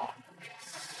董。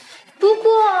不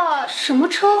过什么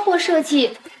车祸设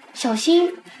计，小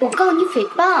心我告你诽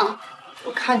谤。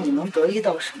我看你能得意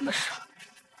到什么时候？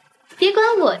别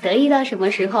管我得意到什么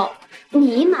时候，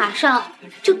你马上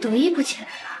就得意不起来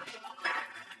了。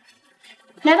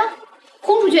来吧，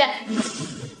轰出去！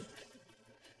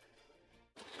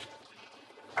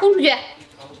轰出去！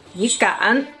你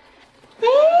敢？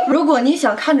如果你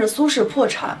想看着苏氏破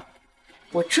产，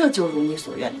我这就如你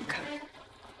所愿，你看。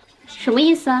什么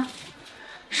意思啊？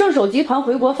圣手集团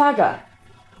回国发展，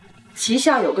旗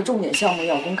下有个重点项目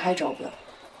要公开招标，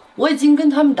我已经跟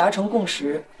他们达成共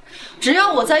识，只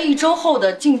要我在1周后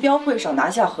的竞标会上拿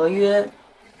下合约，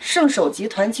圣手集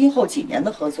团今后几年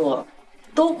的合作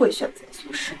都会选择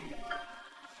苏氏。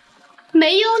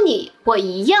没有你，我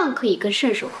一样可以跟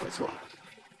圣手合作。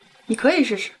你可以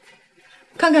试试，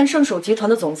看看圣手集团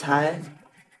的总裁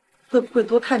会不会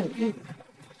多看你一眼。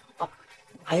哦，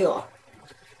还有，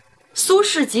苏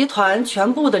氏集团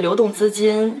全部的流动资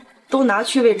金都拿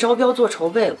去为招标做筹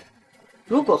备了，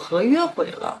如果合约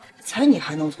毁了，猜你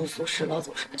还能从苏氏捞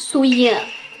走什么？苏英，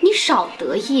你少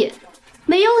得意，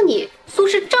没有你，苏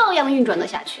氏照样运转得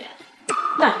下去。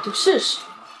那你就试试。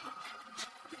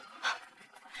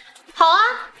好啊，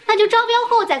那就招标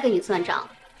后再跟你算账。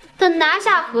等拿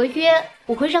下合约，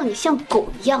我会让你像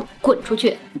狗一样滚出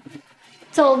去。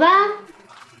走吧。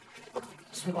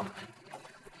苏广，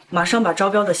马上把招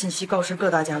标的信息告知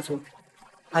各大家族，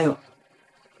还有，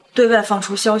对外放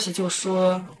出消息就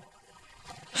说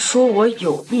我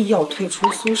有意要退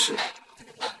出苏氏，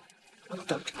我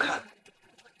等着看，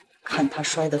看他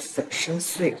摔得粉身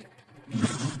碎骨。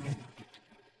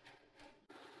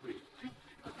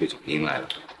魏总，您来了。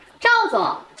赵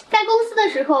总在公司的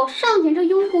时候尚且就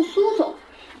拥护苏总，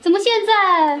怎么现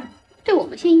在对我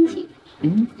们献殷勤？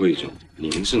魏总，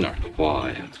您是哪儿的话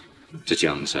呀？这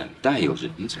江山代有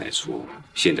人才出，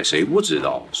现在谁不知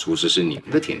道苏氏是您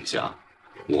的天下？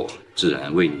我自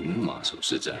然为您马首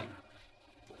是瞻。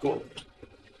不过，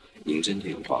您真的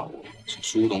有把握从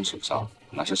苏东手上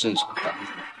拿下圣手的？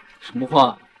什么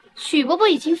话？许伯伯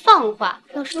已经放话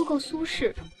要收购苏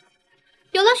氏。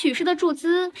有了许氏的注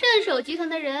资，圣手集团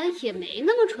的人也没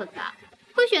那么蠢吧？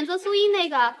会选择苏英那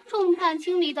个众叛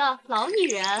亲离的老女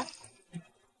人？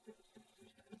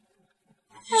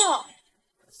哦，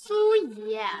苏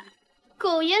姨，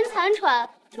苟延残喘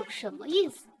有什么意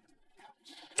思？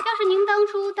要是您当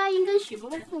初答应跟许伯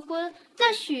伯复婚，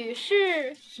那许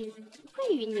氏也不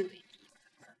会与你为敌。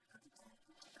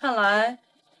看来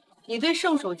你对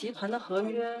圣手集团的合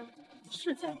约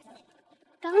是在乎。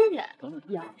当然，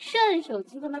圣手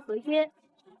集团的合约，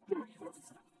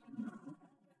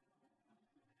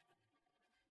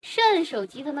圣手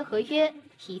集团的合约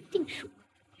一定属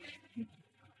于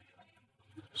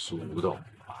苏董，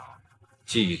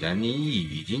既然您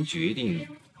已经决定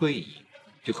退隐，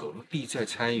就何必再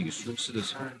参与苏氏的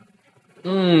事儿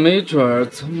呢？没准儿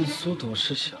咱们苏董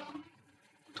是想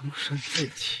东山再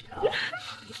起啊。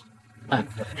哎，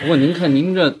不过您看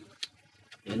您这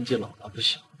年纪老了不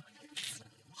小。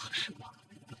是吗？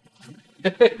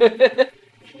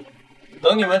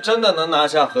等你们真的能拿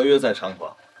下合约再猖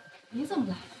狂。你怎么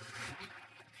来了？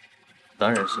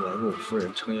当然是来为我夫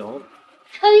人撑腰的。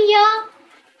撑腰？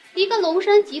一个龙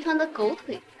山集团的狗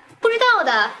腿，不知道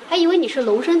的还以为你是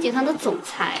龙山集团的总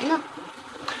裁呢。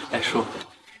哎，叔，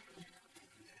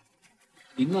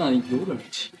您那有点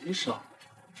情商，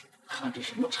看这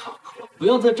什么场合，不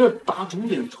要在这儿打肿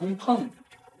脸充胖子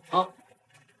啊！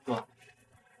哇！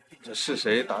这是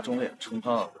谁打肿脸充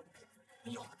胖子？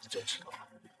有你就知道了。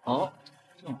好，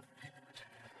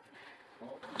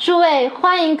诸位，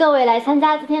欢迎各位来参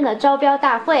加今天的招标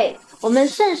大会。我们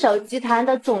圣手集团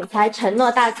的总裁承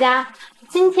诺大家，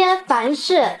今天凡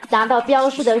是拿到标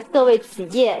书的各位企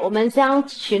业，我们将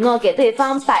许诺给对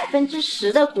方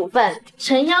10%的股份，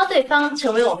诚邀对方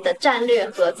成为我们的战略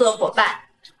合作伙伴。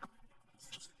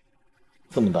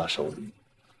这么大手笔，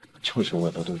就是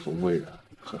为了对付魏然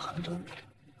和韩正。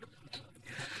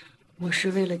我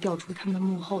是为了调出他们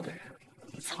幕后的人，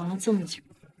藏了这么久，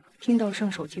听到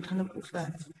圣手集团的股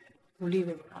份不利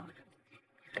为我当然，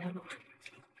该露出。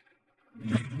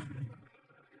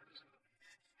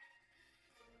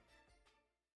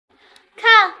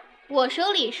看，我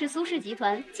手里是苏氏集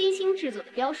团精心制作的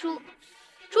标书。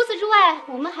除此之外，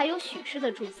我们还有许氏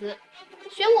的注资，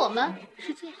选我们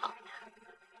是最好的。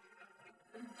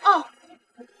哦，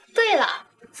对了，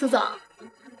苏总。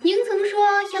您曾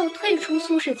说要退出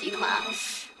苏氏集团，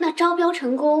那招标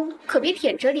成功可别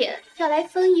舔着脸要来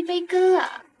分一杯羹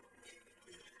啊！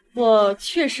我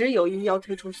确实有意要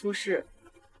退出苏氏，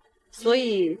所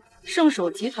以圣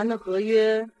手集团的合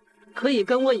约可以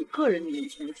跟我以个人名义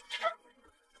签署。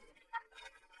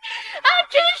啊，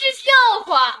真是笑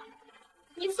话！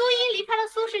你苏英离开了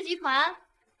苏氏集团，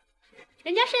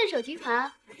人家圣手集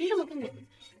团凭什么跟你？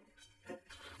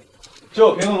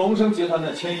就凭龙生集团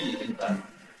的1000亿订单。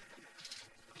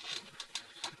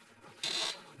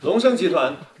龙生集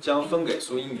团将分给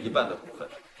苏英1半的股份，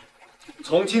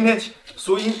从今天起，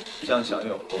苏英将享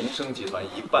有龙生集团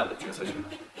1半的决策权，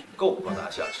够我拿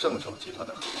下圣手集团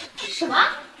的合约。什么？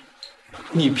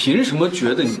你凭什么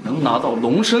觉得你能拿到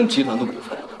龙生集团的股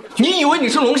份？你以为你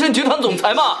是龙生集团总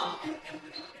裁吗？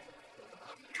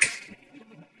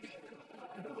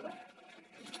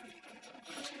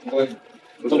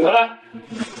总裁，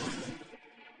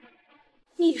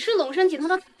你是龙生集团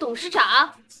的董事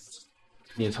长？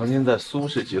你曾经在苏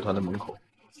氏集团的门口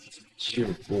欺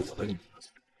辱过我的女儿。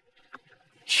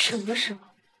什么时候？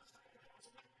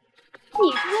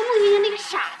你是说梦见那个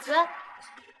傻子？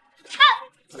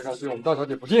看上去我们大小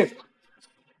姐不信。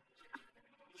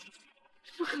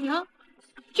不可能，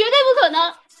绝对不可能！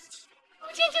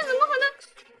倩倩怎么可能？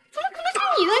怎么可能是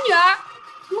你的女儿？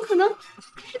怎么可能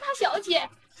是大小姐？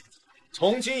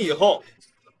从今以后，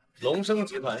龙生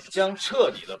集团将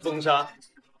彻底的封杀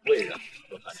魏然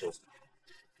和韩州。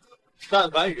但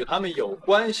凡与他们有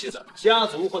关系的家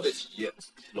族或者企业，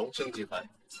龙生集团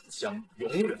将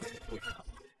永远不与他们。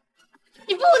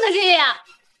你不能这样。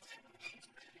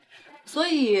所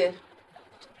以，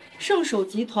圣手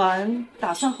集团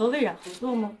打算和魏冉合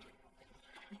作吗？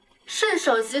圣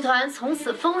手集团从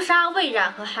此封杀魏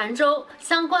冉和韩州，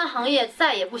相关行业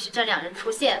再也不许这两人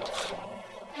出现。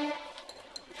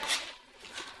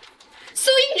苏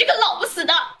英，这个老不死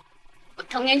的，我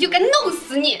当年就该弄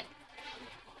死你！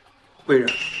魏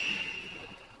冉，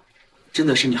真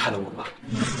的是你害了我吧？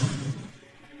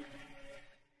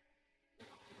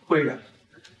魏冉，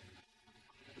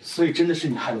所以真的是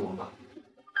你害了我吧？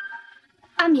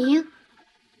阿明，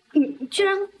你居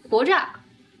然活着！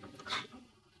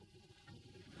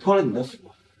托了你的福，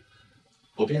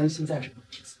我变成现在这个样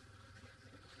子。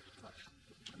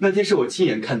那天是我亲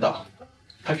眼看到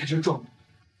他开车撞我。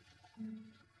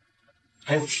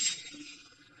还有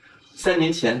，3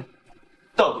年前，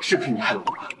到底是不是你害了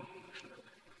我爸？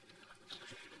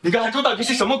你跟韩州到底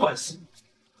是什么关系？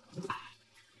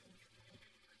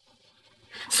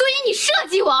所以你设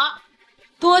计我，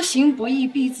多行不义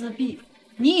必自毙。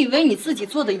你以为你自己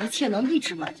做的一切能一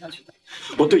直瞒下去的？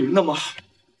我对你那么好，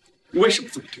你为什么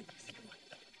这么对我？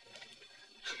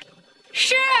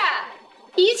是，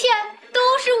一切都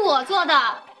是我做的，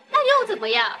那又怎么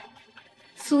样？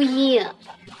苏英，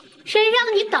谁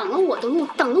让你挡了我的路，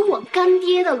挡了我干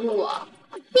爹的路？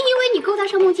你以为你勾搭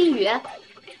上孟靖宇？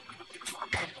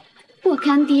我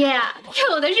干爹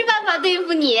有的是办法对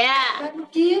付你。干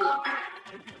爹？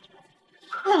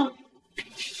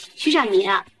徐展明，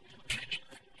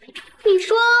你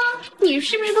说你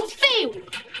是不是个废物？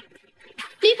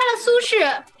离开了苏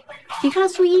轼，离开了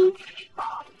苏英，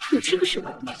你是个什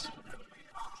么东西？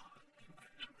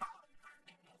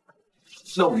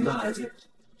那我们的孩子？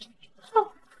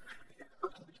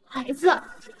孩子，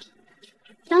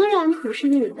当然不是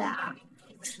你的啊。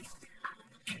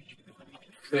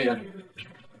对呀。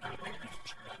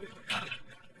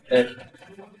哎，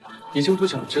你就不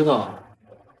想知道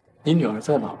你女儿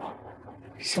在哪吗？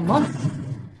什么？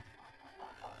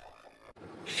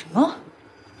什么？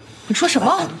你说什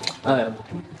么？哎，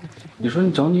你说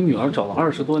你找你女儿找了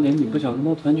20多年，你不想跟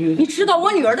她团聚？你知道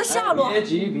我女儿的下落？别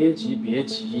急，别急，别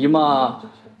急嘛！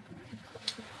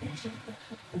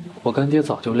我干爹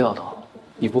早就料到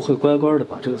你不会乖乖的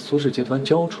把这个苏氏集团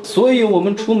交出，所以我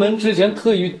们出门之前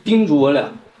特意叮嘱我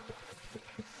俩，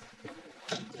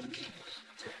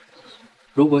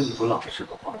如果你不老实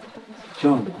的话，就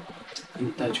让我给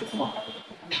你带句话。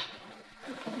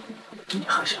你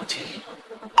还想听？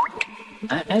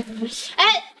哎，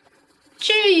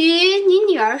至于你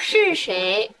女儿是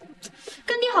谁，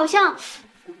干爹好像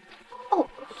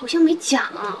没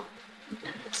讲。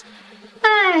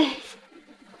哎，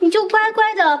你就乖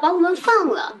乖的把我们放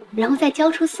了，然后再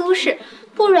交出苏轼，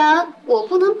不然我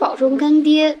不能保证干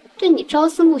爹对你朝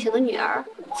思暮想的女儿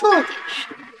做点什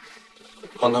么。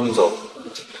放他们走。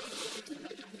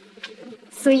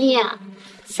苏英啊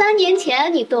，3年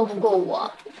前你斗不过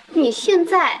我，你现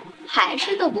在还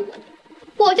是斗不过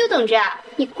我，我就等着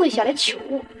你跪下来求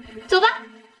我。走吧。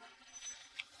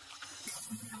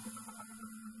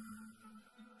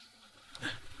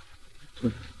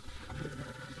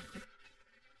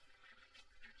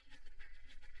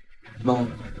妈，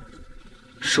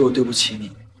是我对不起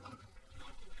你。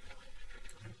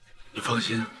你放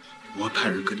心，我会派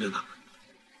人跟着他们，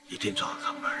一定找到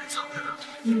他们把人藏在哪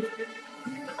里。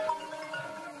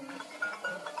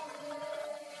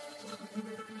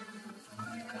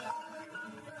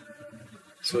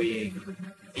所以，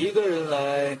一个人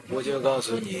来，我就告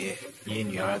诉你，你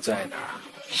女儿在哪儿。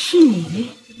是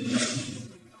你，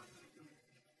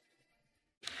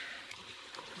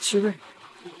徐瑞，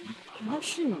原来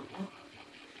是你，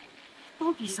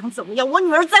到底想怎么样？我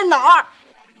女儿在哪儿？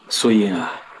苏英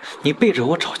啊，你背着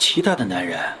我找其他的男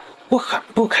人，我很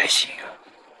不开心啊。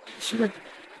徐瑞，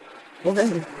我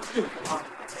问你，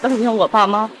当年我爸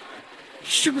妈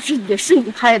是不是也是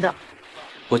你害的？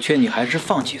我劝你还是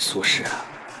放弃苏轼啊，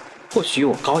或许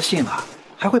我高兴了，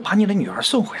还会把你的女儿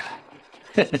送回来。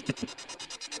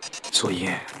苏英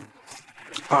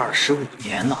，25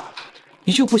年了，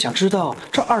你就不想知道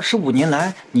这25年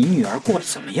来你女儿过得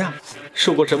怎么样，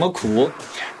受过什么苦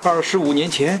？25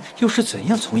年前又是怎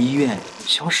样从医院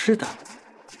消失的？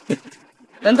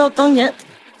难道当年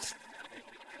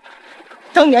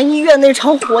医院那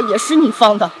场火也是你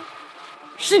放的？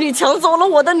是你抢走了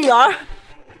我的女儿？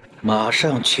马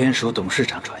上签署董事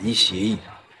长传译协议，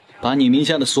把你名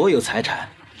下的所有财产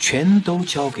全都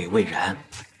交给魏然，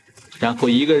然后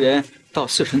一个人到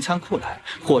四神仓库来，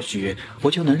或许我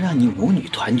就能让你母女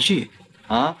团聚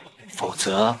啊！否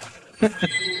则，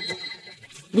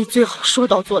你最好说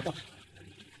到做到。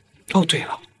哦，对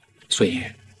了，孙颖，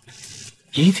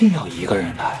一定要一个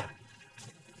人来。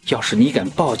要是你敢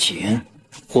报警，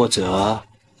或者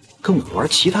跟我玩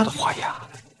其他的花样，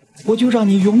我就让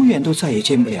你永远都再也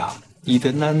见不了你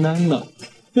的囡囡了。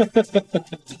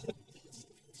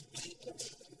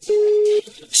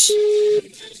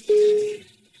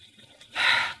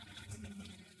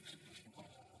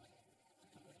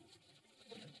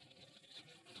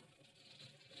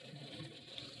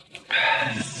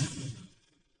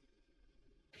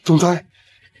总裁，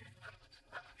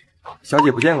小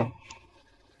姐不见了。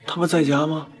她不在家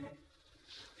吗？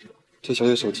这小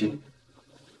姐手机，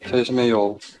小姐上面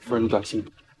有夫人的短信，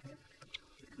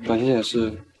短信显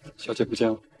示小姐不见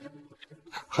了。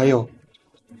还有，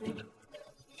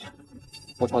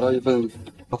我查到一份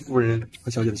夫人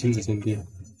和小姐的亲子鉴定，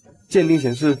鉴定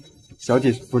显示小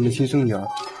姐是夫人的亲生女儿。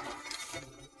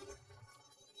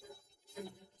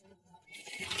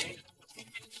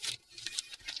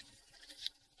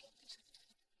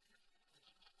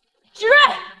许瑞，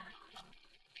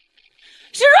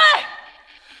许瑞，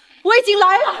我已经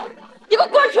来了，你给我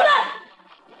滚出来！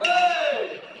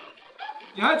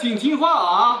你还挺听话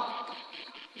啊，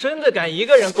真的敢一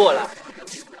个人过来，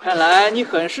看来你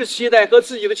很是期待和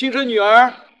自己的亲生女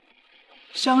儿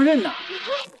相认呐。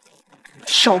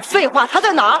少废话，她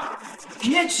在哪儿？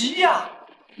别急呀，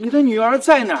你的女儿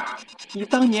在哪儿？你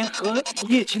当年和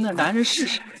一夜情的男人是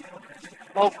谁？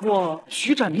包括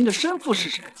徐展明的生父是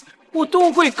谁？我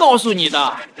都会告诉你的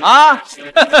啊！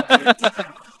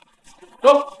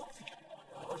走。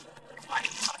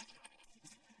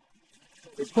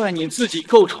怪你自己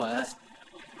够蠢，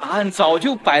答案早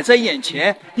就摆在眼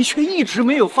前，你却一直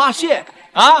没有发现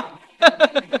啊！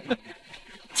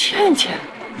倩倩，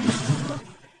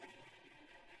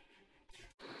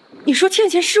你说倩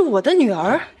倩是我的女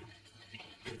儿？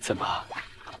怎么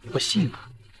不信啊？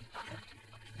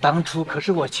当初可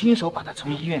是我亲手把她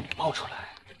从医院里抱出来，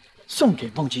送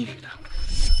给孟靖宇的。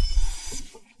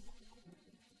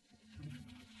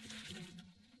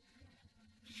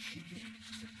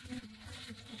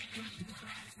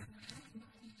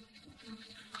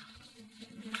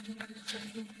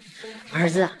儿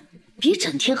子，别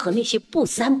整天和那些不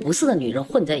三不四的女人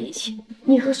混在一起。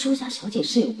你和苏家小姐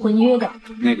是有婚约的。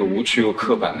那个无趣又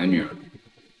刻板的女儿，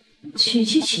娶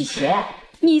妻娶妾，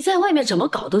你在外面怎么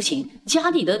搞都行，家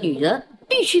里的女人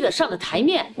必须得上了台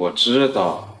面。我知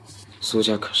道，苏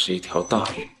家可是一条大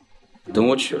鱼，等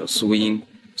我娶了苏英，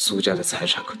苏家的财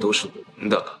产可都是我们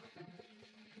的了。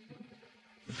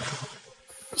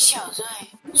小瑞，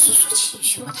叔叔情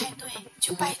绪不太对，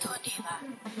就拜托你了。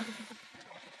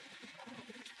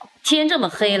天这么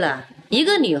黑了，一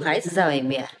个女孩子在外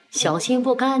面，小心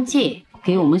不干净，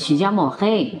给我们许家抹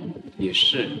黑。也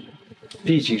是，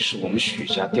毕竟是我们许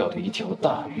家钓的一条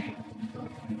大鱼。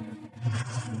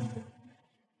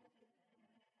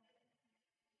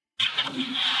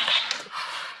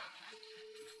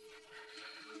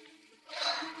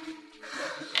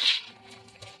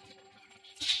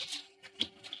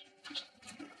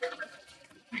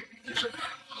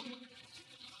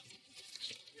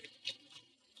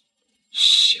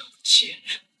小贱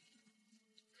人！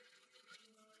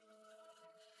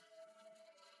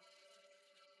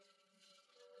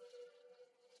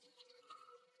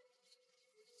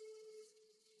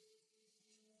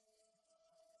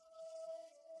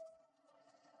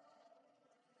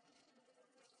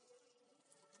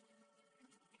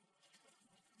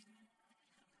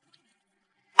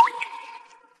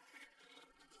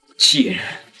贱人！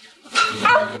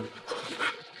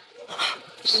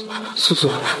素素，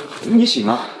你醒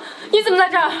了？你怎么在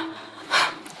这儿？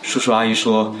叔叔阿姨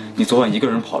说你昨晚一个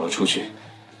人跑了出去，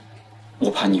我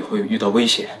怕你会遇到危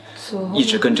险，一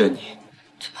直跟着你。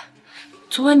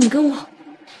昨晚你跟我……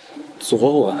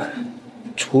昨晚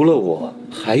除了我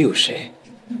还有谁？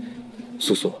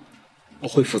素素，我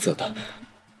会负责的，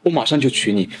我马上就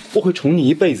娶你，我会宠你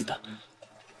一辈子的。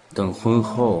等婚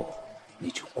后，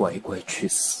你就乖乖去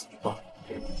死吧。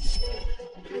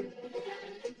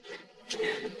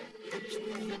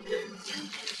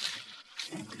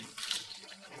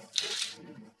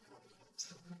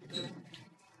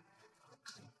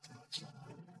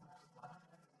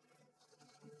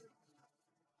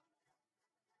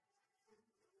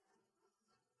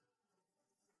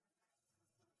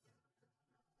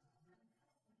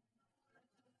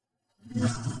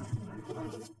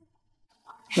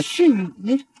是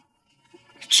你，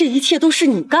这一切都是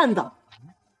你干的。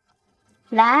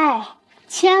来，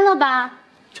签了吧。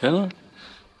签了，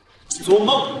做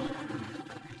梦！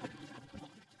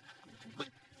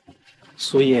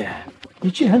苏叶，你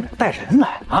居然敢带人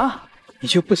来啊！你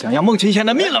就不想要孟晴贤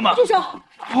的命了吗？住手！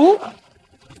哦，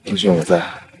有兄我在，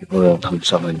也不会让他们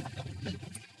伤了你。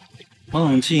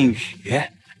孟靖宇，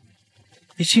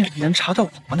你竟然能查到我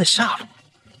们的下落，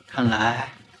看来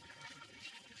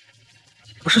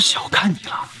不是小看你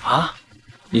了啊！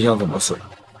你想怎么死？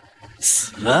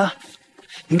死？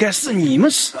应该是你们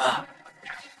死。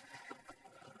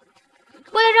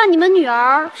为了让你们女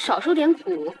儿少受点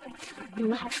苦，你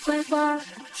们还是乖乖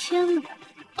签了。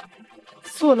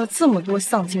做了这么多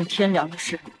丧尽天良的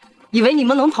事，以为你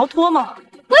们能逃脱吗？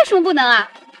为什么不能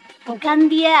啊？我干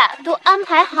爹都安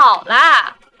排好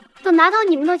啦，等拿到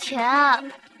你们的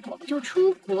钱，我们就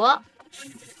出国。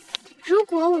如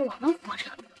果我们活着，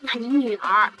那你女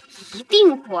儿一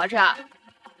定活着。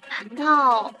难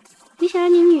道你想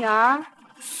让你女儿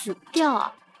死掉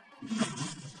啊？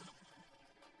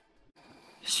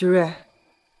徐瑞，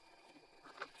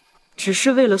只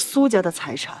是为了苏家的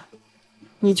财产，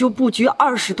你就布局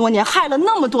20多年，害了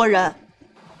那么多人。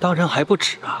当然还不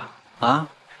止啊！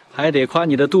还得夸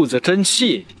你的肚子真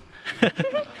细。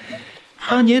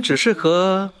当年只是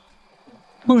和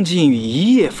孟靖宇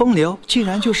一夜风流，竟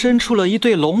然就生出了一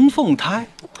对龙凤胎，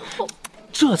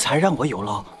这才让我有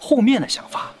了后面的想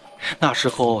法。那时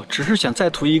候只是想再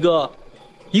图一个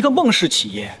孟氏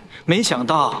企业，没想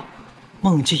到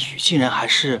孟靖宇竟然还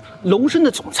是龙生的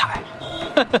总裁。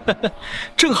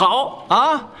正好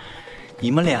啊，你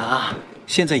们俩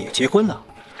现在也结婚了，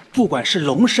不管是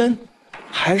龙生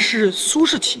还是苏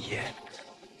氏企业，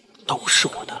都是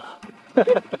我的了。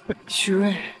徐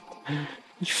瑞，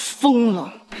你疯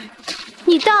了！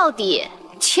你到底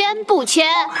签不签？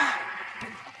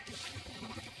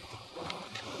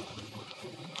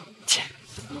签。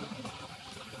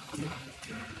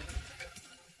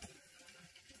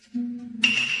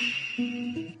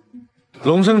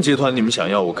龙生集团，你们想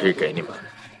要我可以给你们，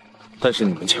但是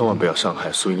你们千万不要伤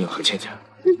害苏英和倩倩。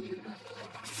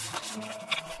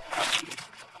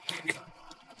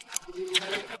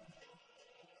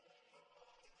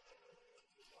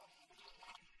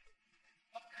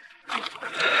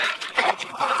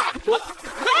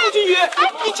孟靖宇，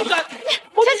你竟敢！倩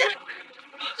倩，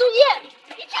苏叶，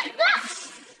你去死！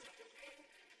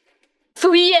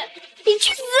苏叶，你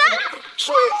去死！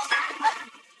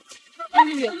孟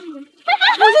靖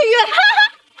宇，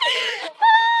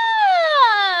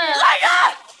来人，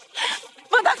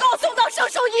把他给我送到圣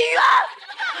手医院！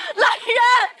来人，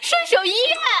圣手医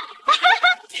院！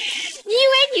你以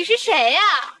为你是谁呀？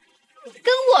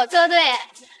跟我作对！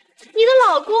你的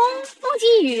老公孟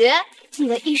靖宇，你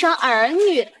的一双儿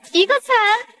女，一个残，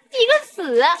一个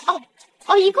死，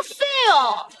一个废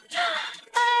哦！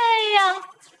哎呀，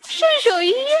圣手医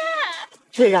院！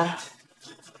瑞然，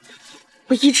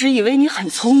我一直以为你很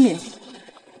聪明，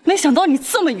没想到你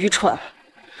这么愚蠢。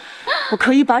我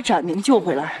可以把展明救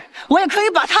回来，我也可以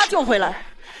把他救回来。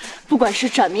不管是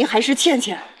展明还是倩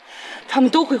倩，他们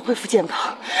都会恢复健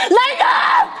康。来人！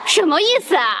什么意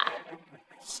思啊？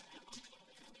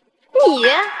你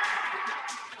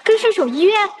跟圣手医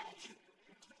院？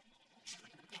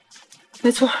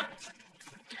没错，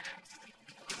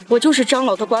我就是张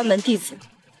老的关门弟子，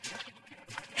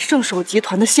圣手集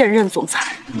团的现任总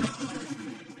裁。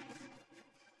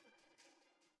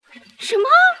什么？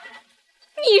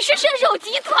你是圣手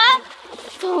集团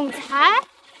总裁？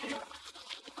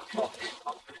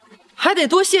还得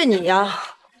多谢你呀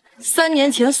！3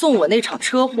年前送我那场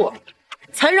车祸，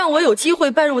才让我有机会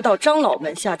拜入到张老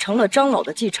门下，成了张老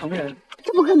的继承人。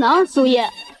这不可能，苏叶，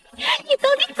你到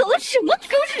底走了什么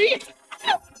狗屎运？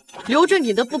留着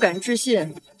你的不敢置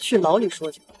信，去牢里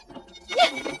说去。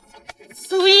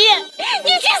苏叶，你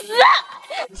去死！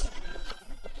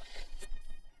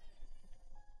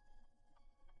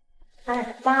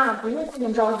哎，妈，不用这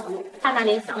么着急，他那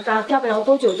脸小伤，要不了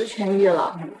多久就痊愈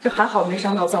了。这还好没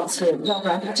伤到脏器，要不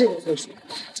然他这个岁数。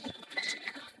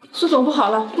苏总不好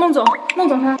了，孟总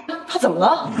他怎么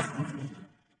了？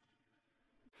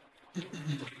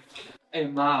哎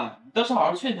妈，你倒是好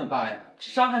好劝劝爸呀，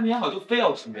这伤还没好就非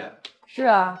要出院。是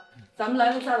啊，咱们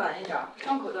来的再晚一点，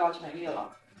伤口都要痊愈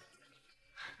了。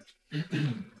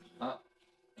啊，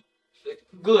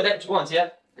哥哥带你去逛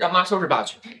街，让妈收拾爸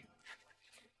去。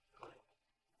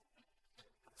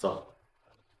走，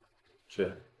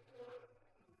去。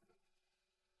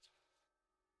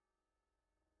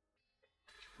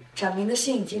展明的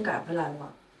信已经改回来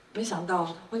了，没想到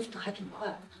他恢复的还挺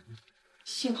快。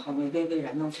幸好没被魏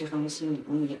然弄出什么心理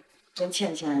阴影，跟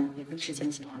倩倩也没时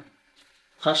间行了。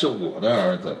他是我的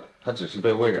儿子，他只是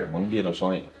被魏冉蒙蔽了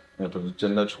双眼，那都是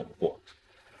真的宠货。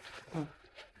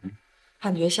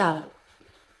判决下来了，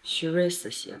徐瑞死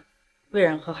刑，魏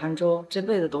冉和韩舟这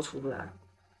辈子都出不来。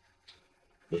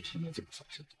有听你怎么发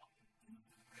生的？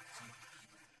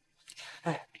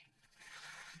哎，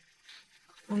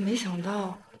我没想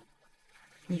到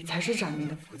你才是展明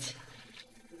的父亲。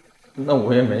那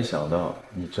我也没想到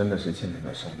你真的是倩倩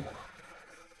的生母。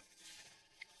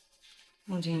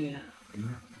孟京宇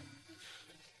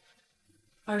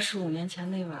，25年前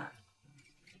那晚，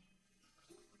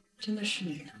真的是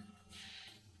你？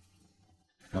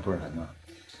那不然呢？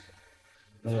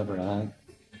那要不然，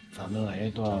咱们来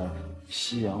一段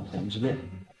夕阳红之恋，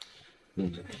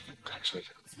认真感受一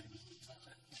下。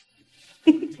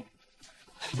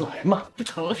来嘛，不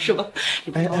疼了是吧？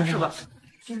你不疼了是吧？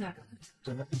真的。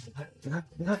真的，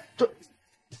你看，这，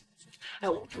哎，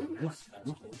我说来嘛，